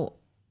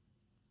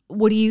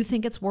 what do you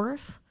think it's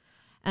worth?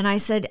 And I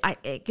said,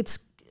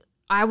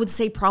 I would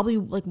say probably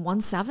like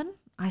 1.7.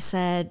 I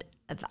said,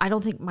 I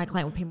don't think my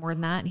client would pay more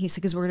than that. And he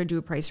said, because we're going to do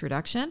a price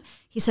reduction.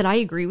 He said, I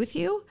agree with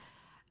you.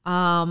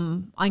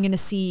 I'm going to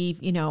see,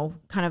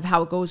 kind of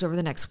how it goes over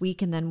the next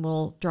week, and then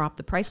we'll drop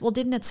the price. Well,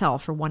 didn't it sell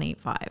for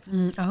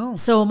 185?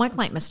 So my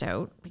client missed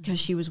out because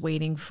she was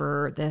waiting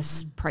for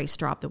this price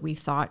drop that we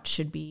thought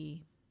should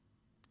be.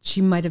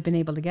 She might have been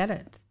able to get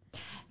it.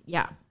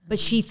 Yeah. But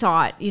she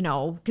thought,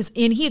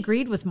 and he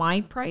agreed with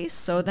my price.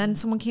 So then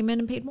someone came in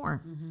and paid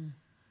more. Mm-hmm.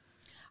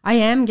 I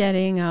am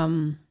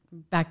getting,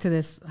 back to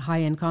this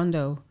high-end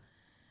condo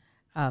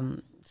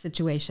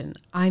situation,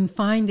 I'm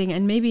finding,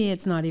 and maybe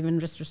it's not even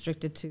just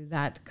restricted to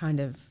that kind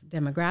of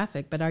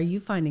demographic, but are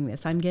you finding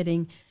this? I'm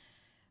getting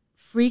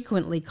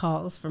frequently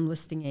calls from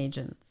listing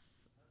agents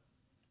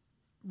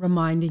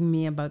reminding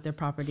me about their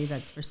property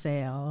that's for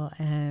sale,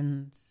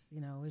 and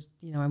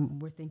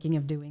we're thinking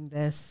of doing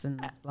this, and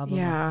blah blah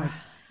blah.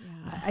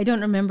 I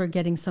don't remember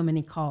getting so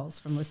many calls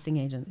from listing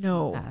agents in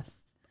the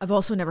past. I've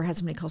also never had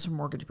so many calls from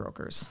mortgage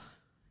brokers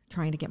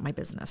trying to get my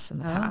business in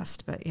the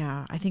past. But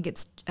yeah, I think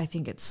it's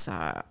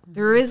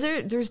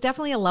there's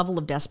definitely a level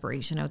of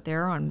desperation out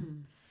there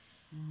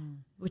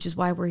which is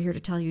why we're here to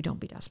tell you don't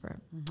be desperate.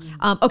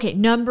 Okay,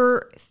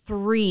 number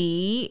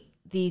 3,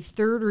 the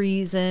third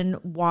reason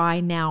why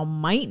now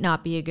might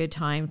not be a good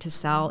time to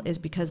sell is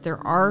because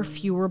there are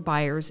fewer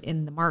buyers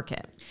in the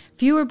market.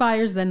 Fewer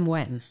buyers than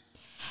when?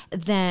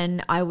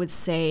 than I would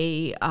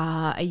say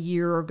a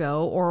year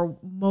ago, or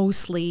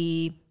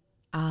mostly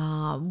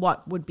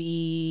what would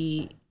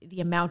be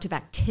the amount of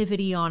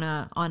activity on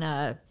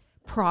a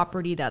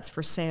property that's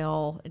for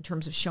sale in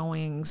terms of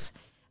showings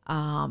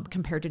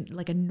compared to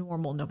like a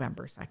normal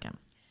November 2nd.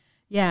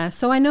 Yeah,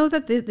 so I know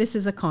that this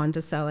is a con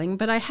to selling,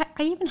 but I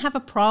even have a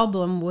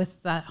problem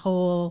with that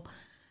whole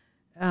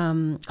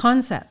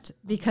concept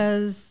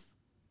because,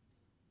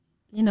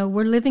 you know,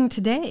 we're living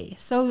today.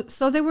 So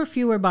there were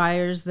fewer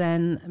buyers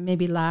than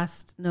maybe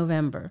last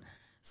November.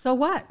 So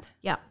what?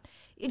 Yeah.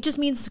 It just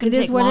means it's going to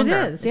take longer.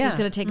 It is. It's just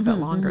going to take a bit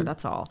longer.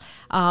 That's all.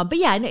 But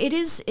yeah, it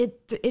is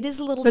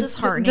a little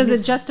disheartening. Does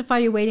it justify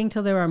you waiting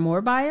till there are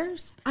more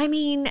buyers? I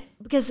mean,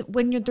 because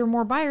when there are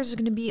more buyers, there's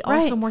going to be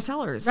also more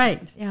sellers.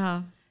 Right.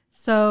 Yeah.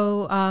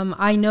 So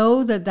I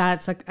know that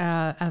that's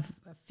a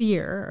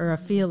fear or a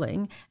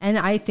feeling, and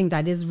I think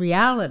that is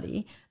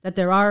reality, that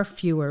there are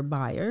fewer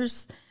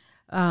buyers.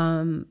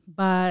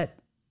 But,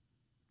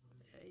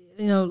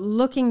 you know,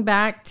 looking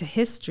back to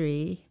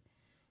history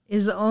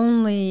is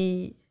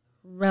only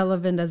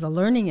relevant as a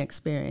learning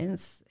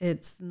experience.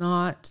 It's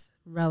not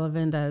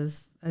relevant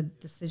as a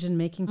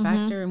decision-making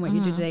factor in what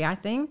you do today, I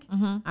think.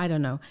 I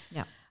don't know.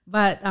 Yeah.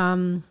 But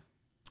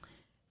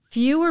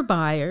fewer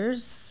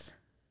buyers,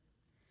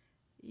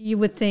 you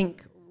would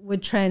think,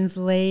 would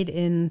translate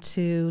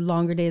into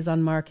longer days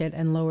on market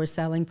and lower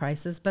selling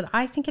prices, but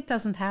I think it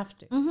doesn't have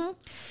to.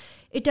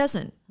 It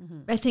doesn't.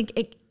 I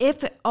think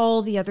if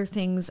all the other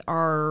things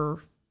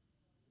are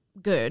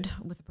good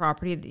with the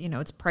property, you know,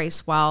 it's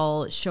priced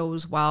well, it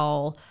shows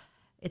well,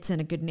 it's in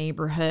a good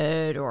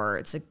neighborhood, or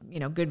it's a, you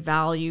know, good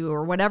value,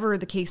 or whatever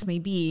the case may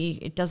be,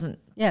 it doesn't.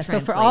 Yeah. So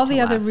for all the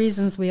other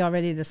reasons we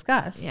already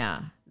discussed,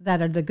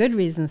 that are the good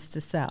reasons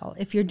to sell,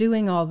 if you're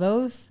doing all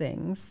those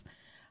things,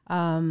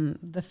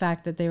 the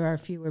fact that there are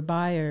fewer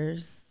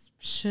buyers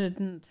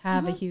shouldn't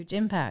have a huge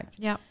impact.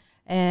 Yeah.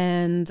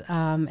 And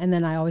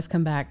then I always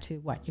come back to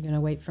what you're going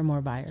to wait for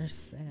more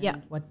buyers.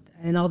 And what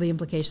and all the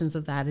implications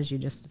of that, as you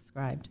just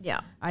described. Yeah.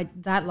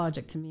 That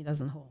logic to me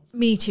doesn't hold.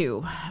 Me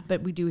too,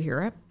 but we do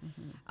hear it.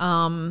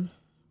 And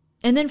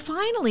then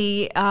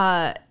finally,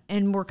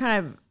 and we're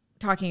kind of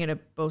talking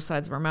at both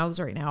sides of our mouths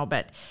right now,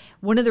 but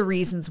one of the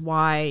reasons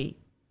why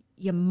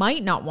you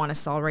might not want to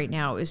sell right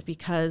now is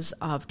because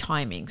of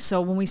timing.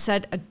 So when we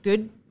said a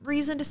good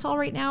reason to sell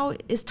right now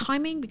is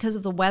timing because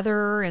of the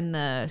weather and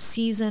the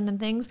season and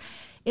things,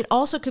 it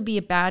also could be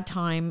a bad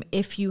time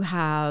if you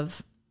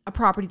have a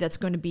property that's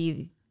going to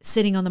be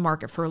sitting on the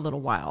market for a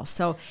little while.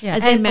 So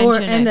as I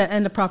mentioned,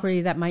 and a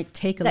property that might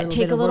take a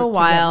little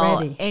while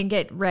to get ready. and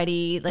get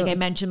ready. Like I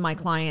mentioned, my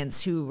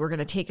clients who were going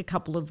to take a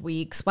couple of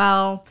weeks.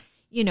 Well,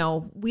 you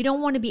know, we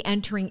don't want to be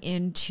entering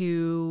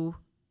into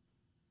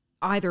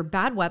either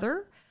bad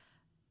weather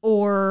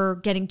or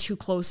getting too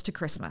close to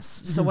Christmas.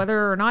 So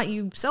whether or not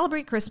you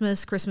celebrate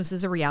Christmas, Christmas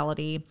is a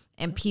reality,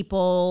 and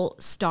people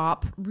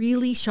stop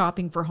really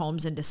shopping for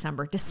homes in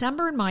December.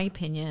 December, in my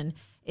opinion,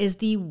 is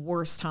the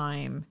worst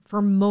time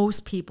for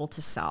most people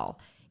to sell.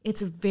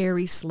 It's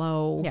very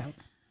slow. Yeah.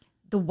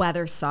 The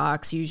weather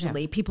sucks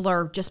usually. People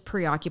are just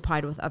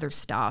preoccupied with other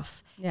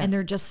stuff. Yeah. And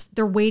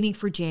they're waiting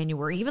for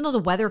January. Even though the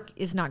weather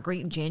is not great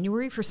in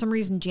January, for some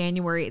reason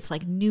January, it's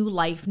like new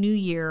life, new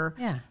year.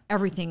 Yeah.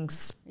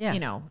 Everything's, you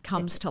know,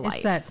 comes to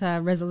life. It's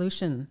that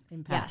resolution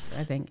impact,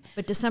 I think.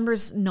 But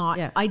December's not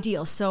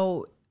ideal.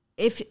 So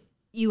if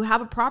you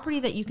have a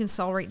property that you can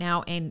sell right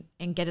now and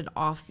get it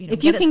off, you know,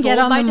 if you can get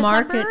on the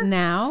December, market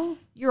now,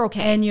 you're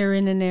okay. And you're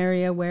in an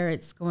area where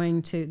it's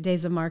going to,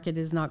 days of market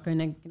is not going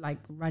to like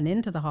run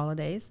into the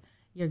holidays,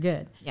 you're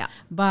good. Yeah.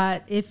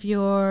 But if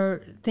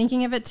you're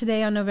thinking of it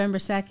today on November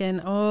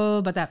 2nd,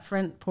 but that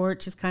front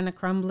porch is kind of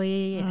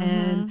crumbly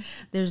and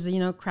there's, you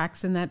know,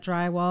 cracks in that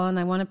drywall and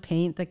I want to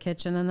paint the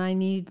kitchen and I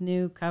need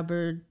new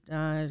cupboard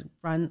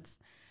fronts.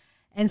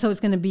 And so it's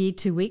going to be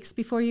 2 weeks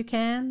before you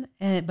can,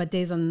 but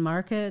days on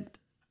market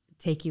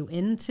take you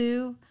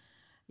into,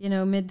 you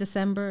know,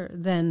 mid-December,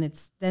 then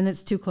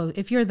it's too close.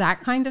 If you're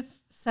that kind of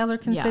seller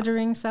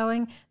considering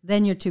selling,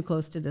 then you're too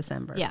close to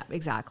December. Yeah,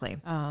 exactly.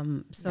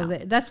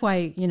 That's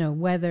why, you know,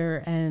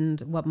 weather and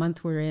what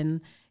month we're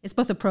in, it's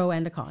both a pro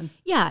and a con.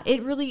 Yeah,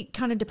 it really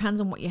kind of depends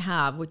on what you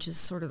have, which is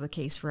sort of the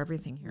case for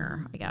everything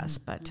here, I guess.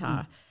 But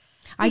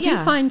I do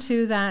find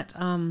too that,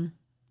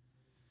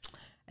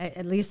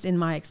 at least in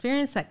my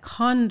experience, that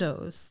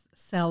condos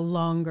sell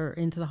longer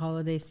into the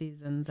holiday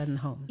season than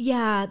homes.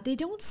 Yeah, they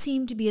don't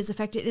seem to be as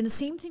affected. And the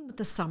same thing with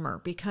the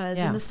summer,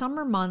 because in the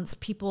summer months,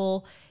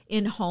 people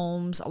in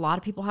homes, a lot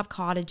of people have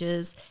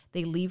cottages.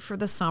 They leave for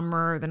the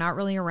summer. They're not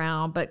really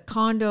around. But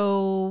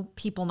condo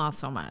people, not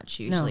so much.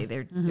 Usually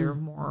they're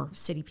more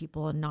city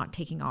people and not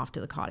taking off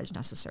to the cottage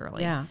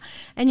necessarily. Yeah.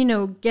 And, you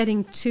know,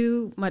 getting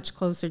too much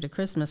closer to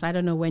Christmas, I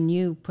don't know when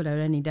you put out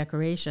any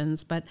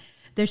decorations, but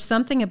there's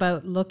something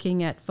about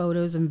looking at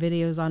photos and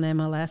videos on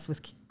MLS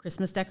with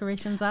Christmas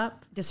decorations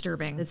up.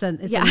 Disturbing. It's a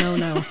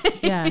no-no.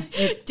 Yeah.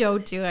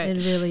 Don't do it.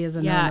 It really is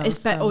a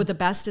no-no. The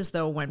best is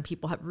though when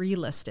people have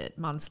relisted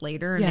months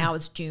later and now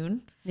it's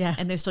June. Yeah.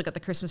 And they still got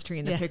the Christmas tree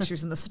and the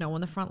pictures and the snow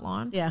on the front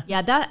lawn. Yeah.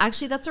 Yeah.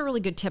 That's a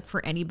really good tip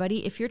for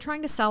anybody. If you're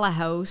trying to sell a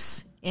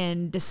house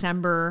in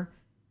December,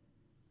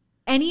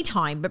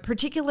 anytime, but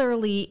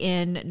particularly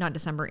in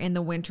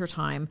the winter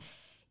time,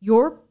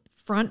 your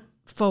front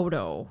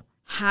photo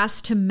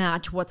has to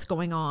match what's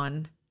going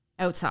on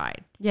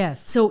outside.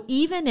 Yes. So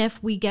even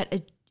if we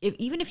get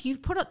even if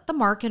you've put the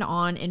market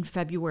on in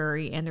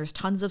February and there's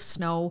tons of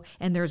snow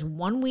and there's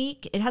 1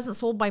 week, it hasn't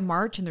sold by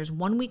March, and there's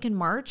 1 week in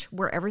March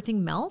where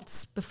everything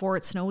melts before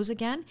it snows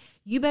again,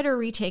 you better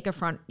retake a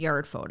front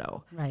yard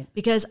photo. Right.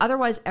 Because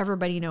otherwise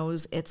everybody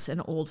knows it's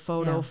an old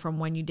photo from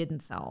when you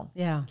didn't sell.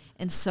 Yeah.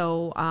 And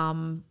so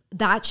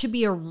that should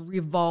be a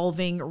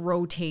revolving,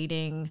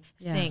 rotating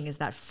thing, is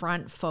that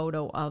front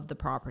photo of the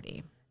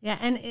property. Yeah,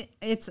 and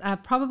it's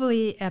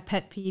probably a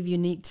pet peeve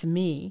unique to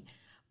me.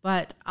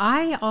 But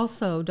I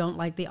also don't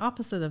like the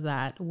opposite of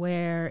that,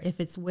 where if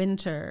it's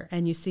winter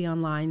and you see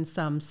online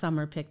some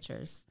summer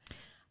pictures.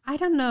 I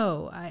don't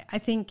know. I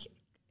think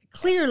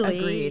clearly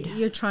Agreed.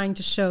 You're trying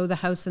to show the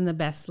house in the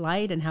best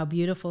light and how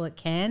beautiful it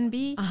can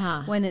be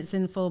when it's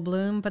in full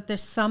bloom. But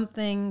there's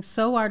something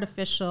so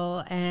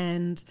artificial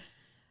and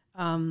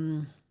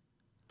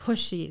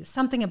pushy,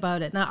 something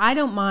about it. Now, I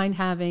don't mind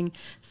having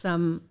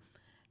some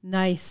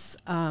nice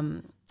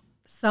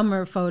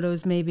summer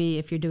photos, maybe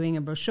if you're doing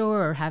a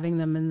brochure or having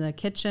them in the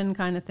kitchen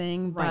kind of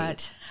thing. Right.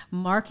 But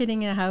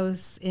marketing a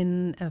house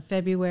in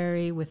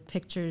February with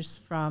pictures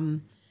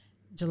from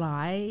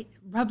July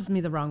rubs me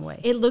the wrong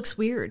way. It looks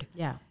weird.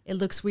 Yeah. It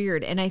looks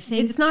weird. And I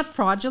think It's not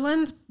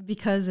fraudulent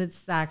because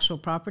it's the actual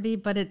property,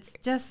 but it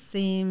just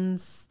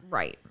seems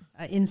right.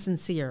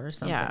 Insincere or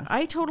something. Yeah,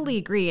 I totally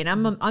agree. And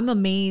I'm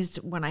amazed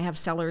when I have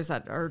sellers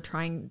that are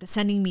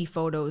sending me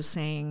photos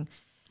saying,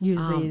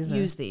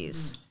 use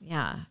these.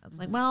 Yeah. It's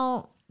like,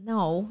 well,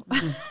 no,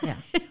 Yeah.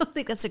 I don't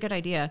think that's a good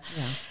idea.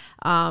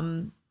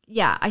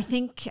 Yeah. I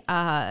think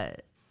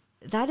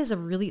that's a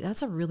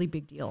really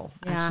big deal.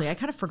 Yeah. Actually, I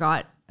kind of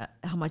forgot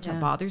how much that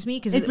bothers me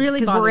because It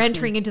really we're bothers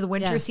entering me. into the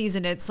winter Yeah.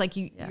 season. It's like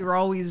you're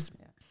always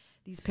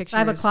these pictures. I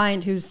have a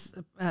client who's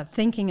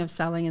thinking of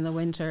selling in the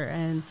winter,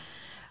 and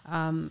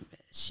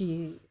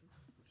she,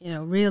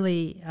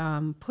 really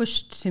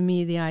pushed to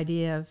me the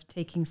idea of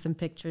taking some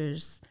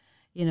pictures,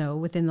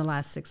 within the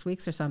last 6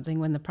 weeks or something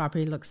when the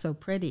property looks so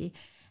pretty.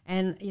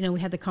 And, we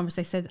had the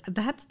conversation. I said,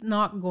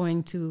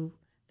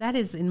 that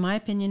is, in my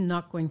opinion,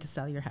 not going to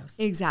sell your house.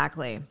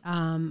 Exactly.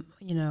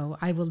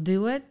 I will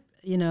do it.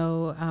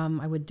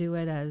 I would do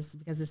it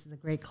because this is a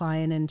great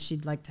client and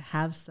she'd like to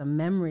have some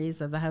memories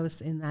of the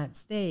house in that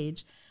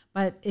stage.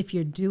 But if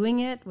you're doing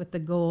it with the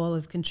goal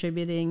of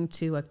contributing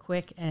to a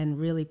quick and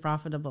really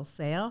profitable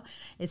sale,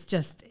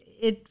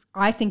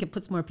 I think it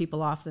puts more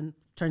people off than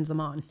turns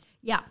them on.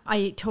 Yeah,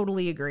 I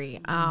totally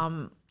agree.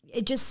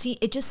 It just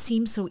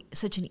seems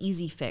such an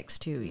easy fix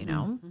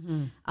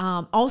too,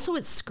 Also,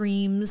 it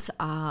screams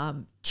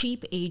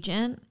cheap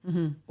agent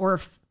or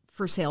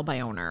for sale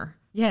by owner.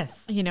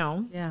 Yes.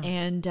 Yeah.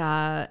 And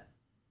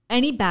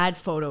any bad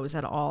photos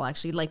at all,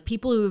 actually, like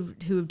people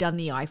who've done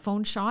the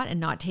iPhone shot and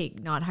not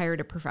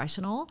hired a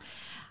professional.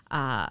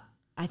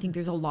 I think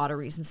there's a lot of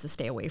reasons to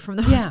stay away from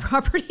those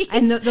properties.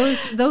 And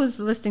those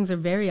listings are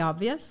very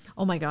obvious.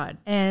 Oh my God.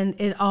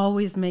 And it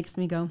always makes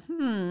me go,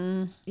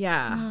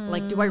 Yeah.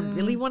 Like, do I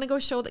really want to go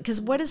show that? Because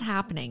what is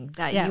happening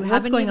that you what's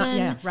haven't going even on?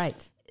 Yeah,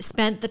 right.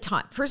 spent the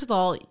time? First of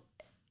all,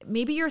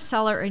 maybe you're a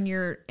seller and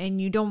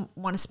you don't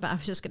want to spend. I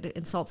was just going to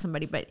insult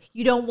somebody, but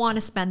you don't want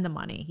to spend the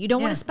money. You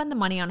don't want to spend the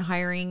money on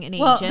hiring an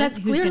agent. That's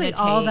who's clearly going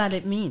to all that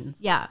it means.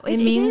 Yeah, it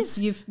means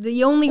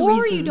the only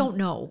or reason, you don't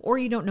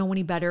know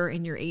any better,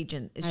 and your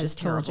agent is just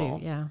told you,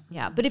 terrible.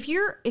 Yeah. But if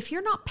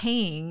you're not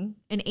paying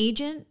an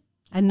agent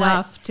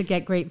enough to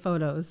get great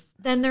photos,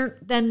 then you're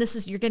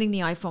getting the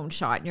iPhone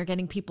shot, and you're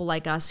getting people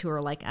like us who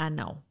are like,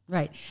 no,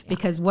 right?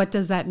 Because what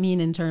does that mean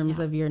in terms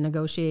of your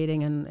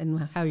negotiating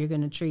and how you're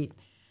going to treat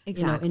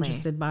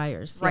interested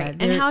buyers, right?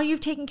 And how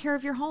you've taken care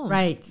of your home,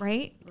 right?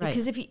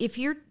 Because if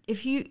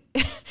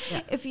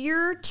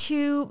you're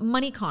too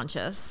money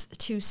conscious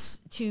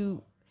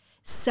to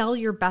sell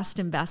your best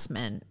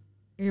investment,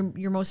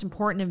 your most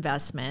important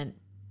investment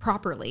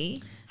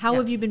properly, how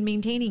have you been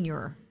maintaining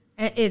your?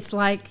 It's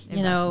like,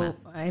 investment?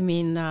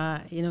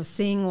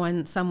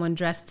 seeing someone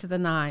dressed to the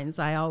nines,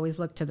 I always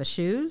look to the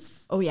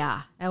shoes. Oh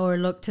yeah, or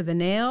look to the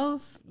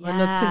nails, or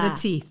look to the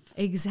teeth.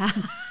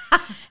 Exactly.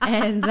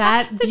 And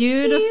that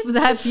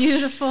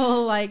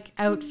beautiful like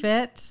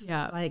outfit,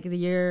 like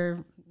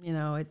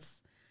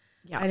it's.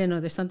 Yeah. I don't know.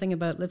 There's something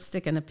about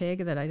lipstick and a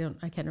pig that I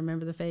can't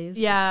remember the phrase.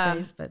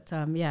 But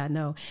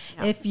no.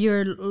 Yeah. If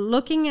you're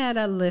looking at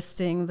a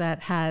listing that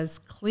has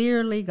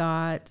clearly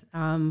got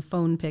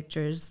phone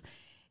pictures,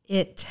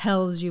 it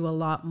tells you a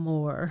lot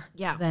more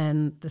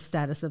than the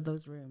status of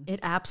those rooms. It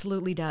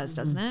absolutely does,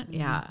 doesn't it?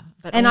 Yeah.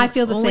 But I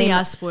feel the same.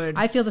 Us would.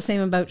 I feel the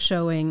same about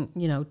showing,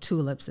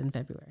 tulips in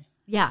February.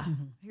 Yeah. I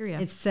hear you.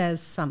 It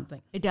says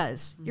something. It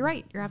does. You're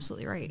right. You're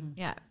absolutely right.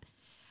 Yeah.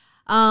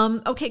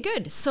 Okay,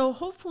 good. So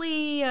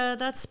hopefully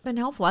that's been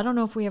helpful. I don't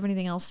know if we have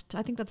anything else.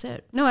 I think that's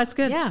it. No, that's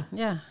good. Yeah.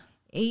 Yeah.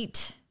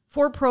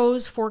 4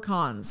 pros, 4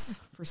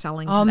 cons for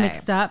selling All today.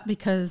 mixed up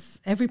because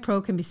every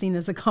pro can be seen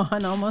as a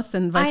con almost,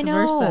 and vice I know.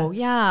 versa.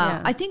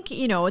 Yeah. I think,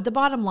 the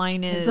bottom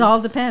line is It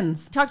all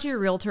depends. talk to your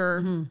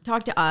realtor,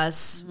 talk to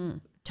us,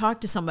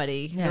 talk to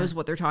somebody who knows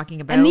what they're talking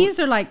about. And these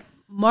are like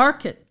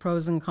market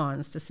pros and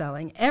cons to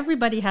selling.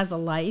 Everybody has a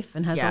life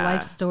and has a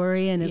life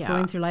story and is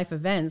going through life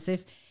events.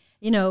 If,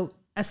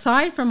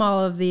 aside from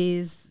all of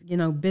these,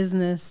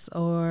 business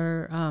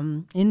or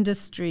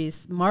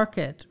industries,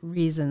 market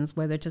reasons,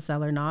 whether to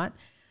sell or not,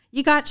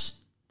 you got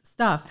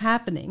stuff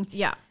happening.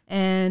 Yeah.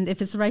 And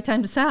if it's the right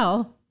time to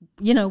sell,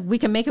 we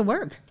can make it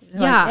work.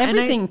 Yeah, and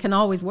everything can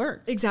always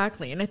work.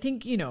 Exactly. And I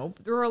think,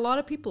 there are a lot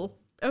of people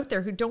out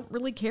there who don't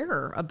really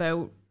care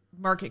about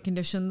market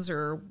conditions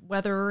or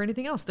weather or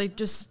anything else. They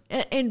just,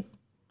 and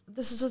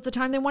this is just the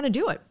time they want to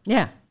do it.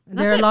 Yeah. And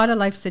There are that's a lot of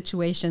life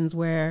situations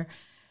where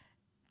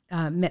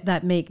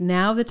that make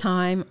now the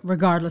time,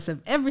 regardless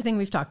of everything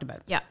we've talked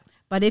about. Yeah.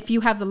 But if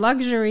you have the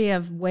luxury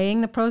of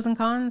weighing the pros and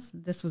cons,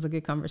 this was a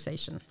good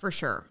conversation. For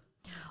sure.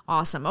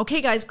 Awesome.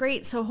 Okay, guys,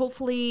 great. So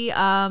hopefully,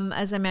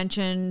 as I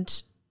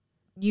mentioned,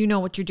 you know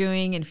what you're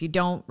doing. And if you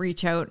don't,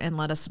 reach out and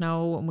let us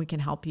know, and we can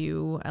help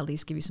you, at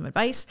least give you some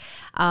advice.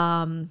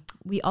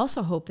 We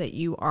also hope that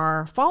you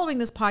are following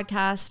this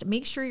podcast.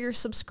 Make sure you're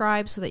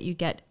subscribed so that you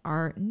get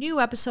our new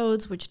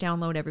episodes, which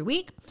download every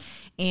week.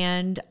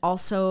 And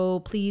also,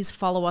 please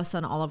follow us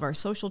on all of our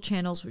social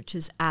channels, which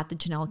is at the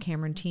Janelle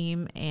Cameron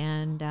Team.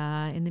 And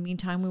in the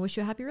meantime, we wish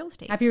you a happy real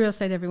estate. Happy real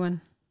estate, everyone.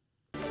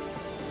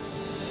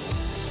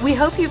 We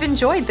hope you've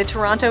enjoyed the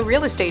Toronto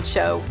Real Estate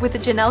Show with the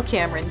Janelle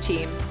Cameron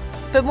Team.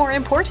 But more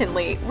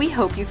importantly, we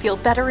hope you feel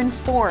better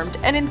informed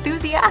and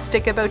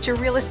enthusiastic about your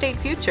real estate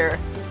future.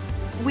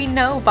 We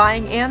know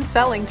buying and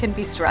selling can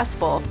be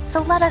stressful,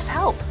 so let us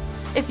help.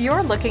 If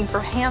you're looking for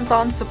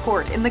hands-on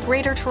support in the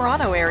Greater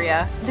Toronto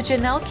Area, the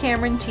Janelle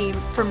Cameron Team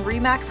from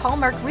RE/MAX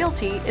Hallmark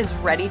Realty is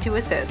ready to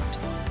assist.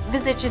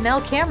 Visit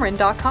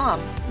JanelleCameron.com,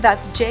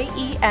 that's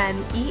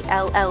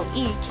JENELLE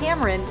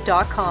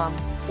Cameron.com,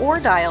 or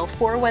dial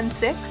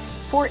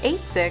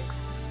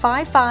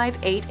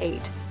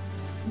 416-486-5588.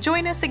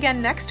 Join us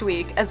again next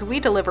week as we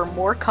deliver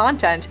more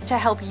content to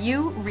help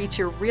you reach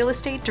your real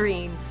estate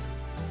dreams.